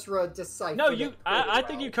Ezra deciphered. No, I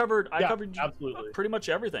think you covered. I covered absolutely pretty much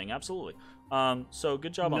everything. Absolutely. So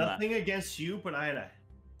good job on that. Nothing against you, but I had a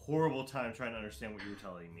horrible time trying to understand what you were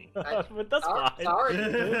telling me. But that's fine. Sorry.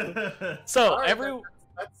 So Sorry,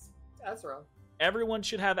 that's Ezra. Everyone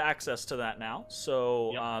should have access to that now.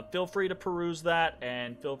 So feel free to peruse that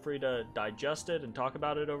and feel free to digest it and talk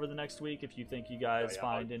about it over the next week if you think you guys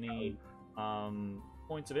find any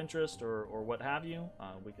points of interest or what have you.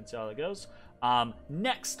 We can see how that goes.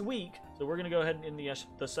 Next week, so we're going to go ahead and end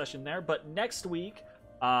the session there, but next week,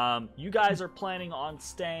 you guys are planning on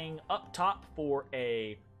staying up top for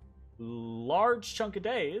a large chunk of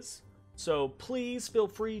days. So please feel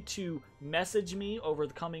free to message me over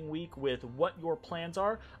the coming week with what your plans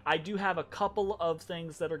are. I do have a couple of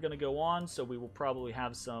things that are going to go on, so we will probably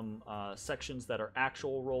have some sections that are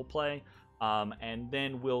actual role play. And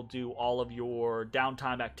then we'll do all of your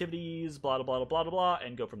downtime activities, blah, blah, blah, blah, blah, blah,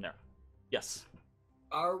 and go from there. Yes.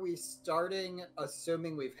 Are we starting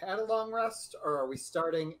assuming we've had a long rest, or are we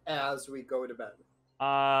starting as we go to bed?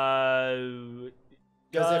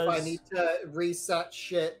 Because if I need to reset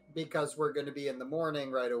shit because we're going to be in the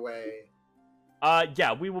morning right away.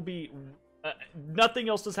 Yeah, we will be... nothing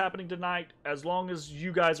else is happening tonight, as long as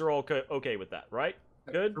you guys are all okay with that, right?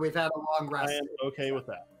 Good? We've had a long rest. I am okay with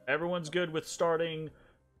that. Everyone's good with starting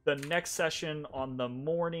the next session on the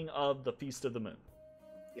morning of the Feast of the Moon.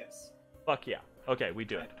 Yes. Fuck yeah. Okay, we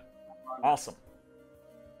do it. Awesome.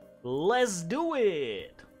 Let's do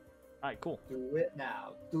it! Alright, cool. Do it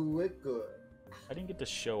now. Do it good. I didn't get to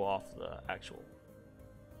show off the actual...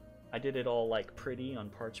 I did it all, like, pretty on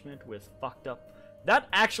parchment with fucked up... That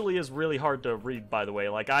actually is really hard to read, by the way.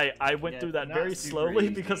 Like, I went through that very slowly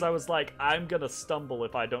because I was like, I'm gonna stumble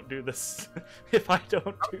if I don't do this. If I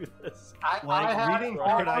don't do this. Reading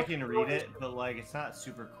part, I can read it, but, like, it's not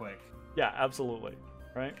super quick. Yeah, absolutely.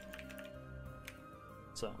 Right?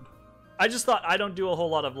 So, I just thought I don't do a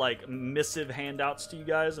whole lot of, like, missive handouts to you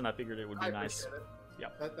guys, and I figured it would be nice. It.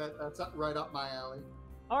 Yep. That's right up my alley.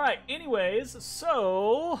 Alright, anyways,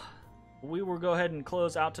 so... we will go ahead and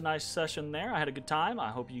close out tonight's session there. I had a good time.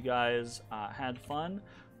 I hope you guys had fun.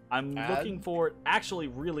 I'm actually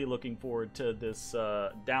really looking forward to this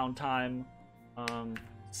downtime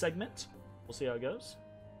segment. We'll see how it goes.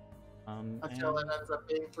 Until it ends up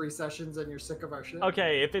being 3 sessions and you're sick of our shit.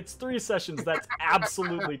 Okay, if it's 3 sessions, that's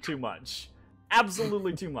absolutely too much.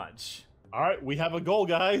 Absolutely too much. All right, we have a goal,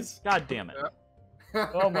 guys. God damn it.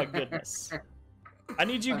 Oh my goodness. I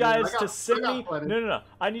need you guys to send me... No.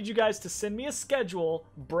 I need you guys to send me a schedule,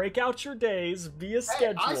 break out your days via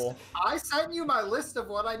schedule. I sent you my list of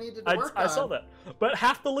what I needed to work on. I saw that. But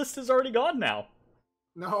half the list is already gone now.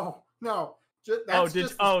 No. Did you?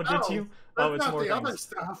 That's Oh, it's not more the things. other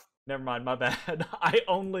stuff. Never mind, my bad. I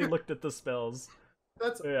only looked at the spells.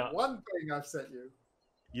 That's one thing I've sent you.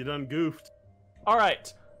 You done goofed. All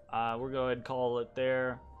right. We'll go ahead and call it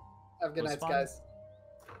there. Have a good night, guys.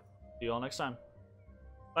 See you all next time.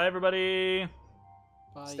 Bye, everybody.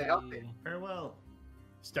 Bye. Stay healthy. Farewell.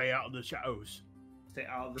 Stay out of the shadows. Stay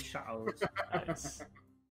out of the shadows. Nice.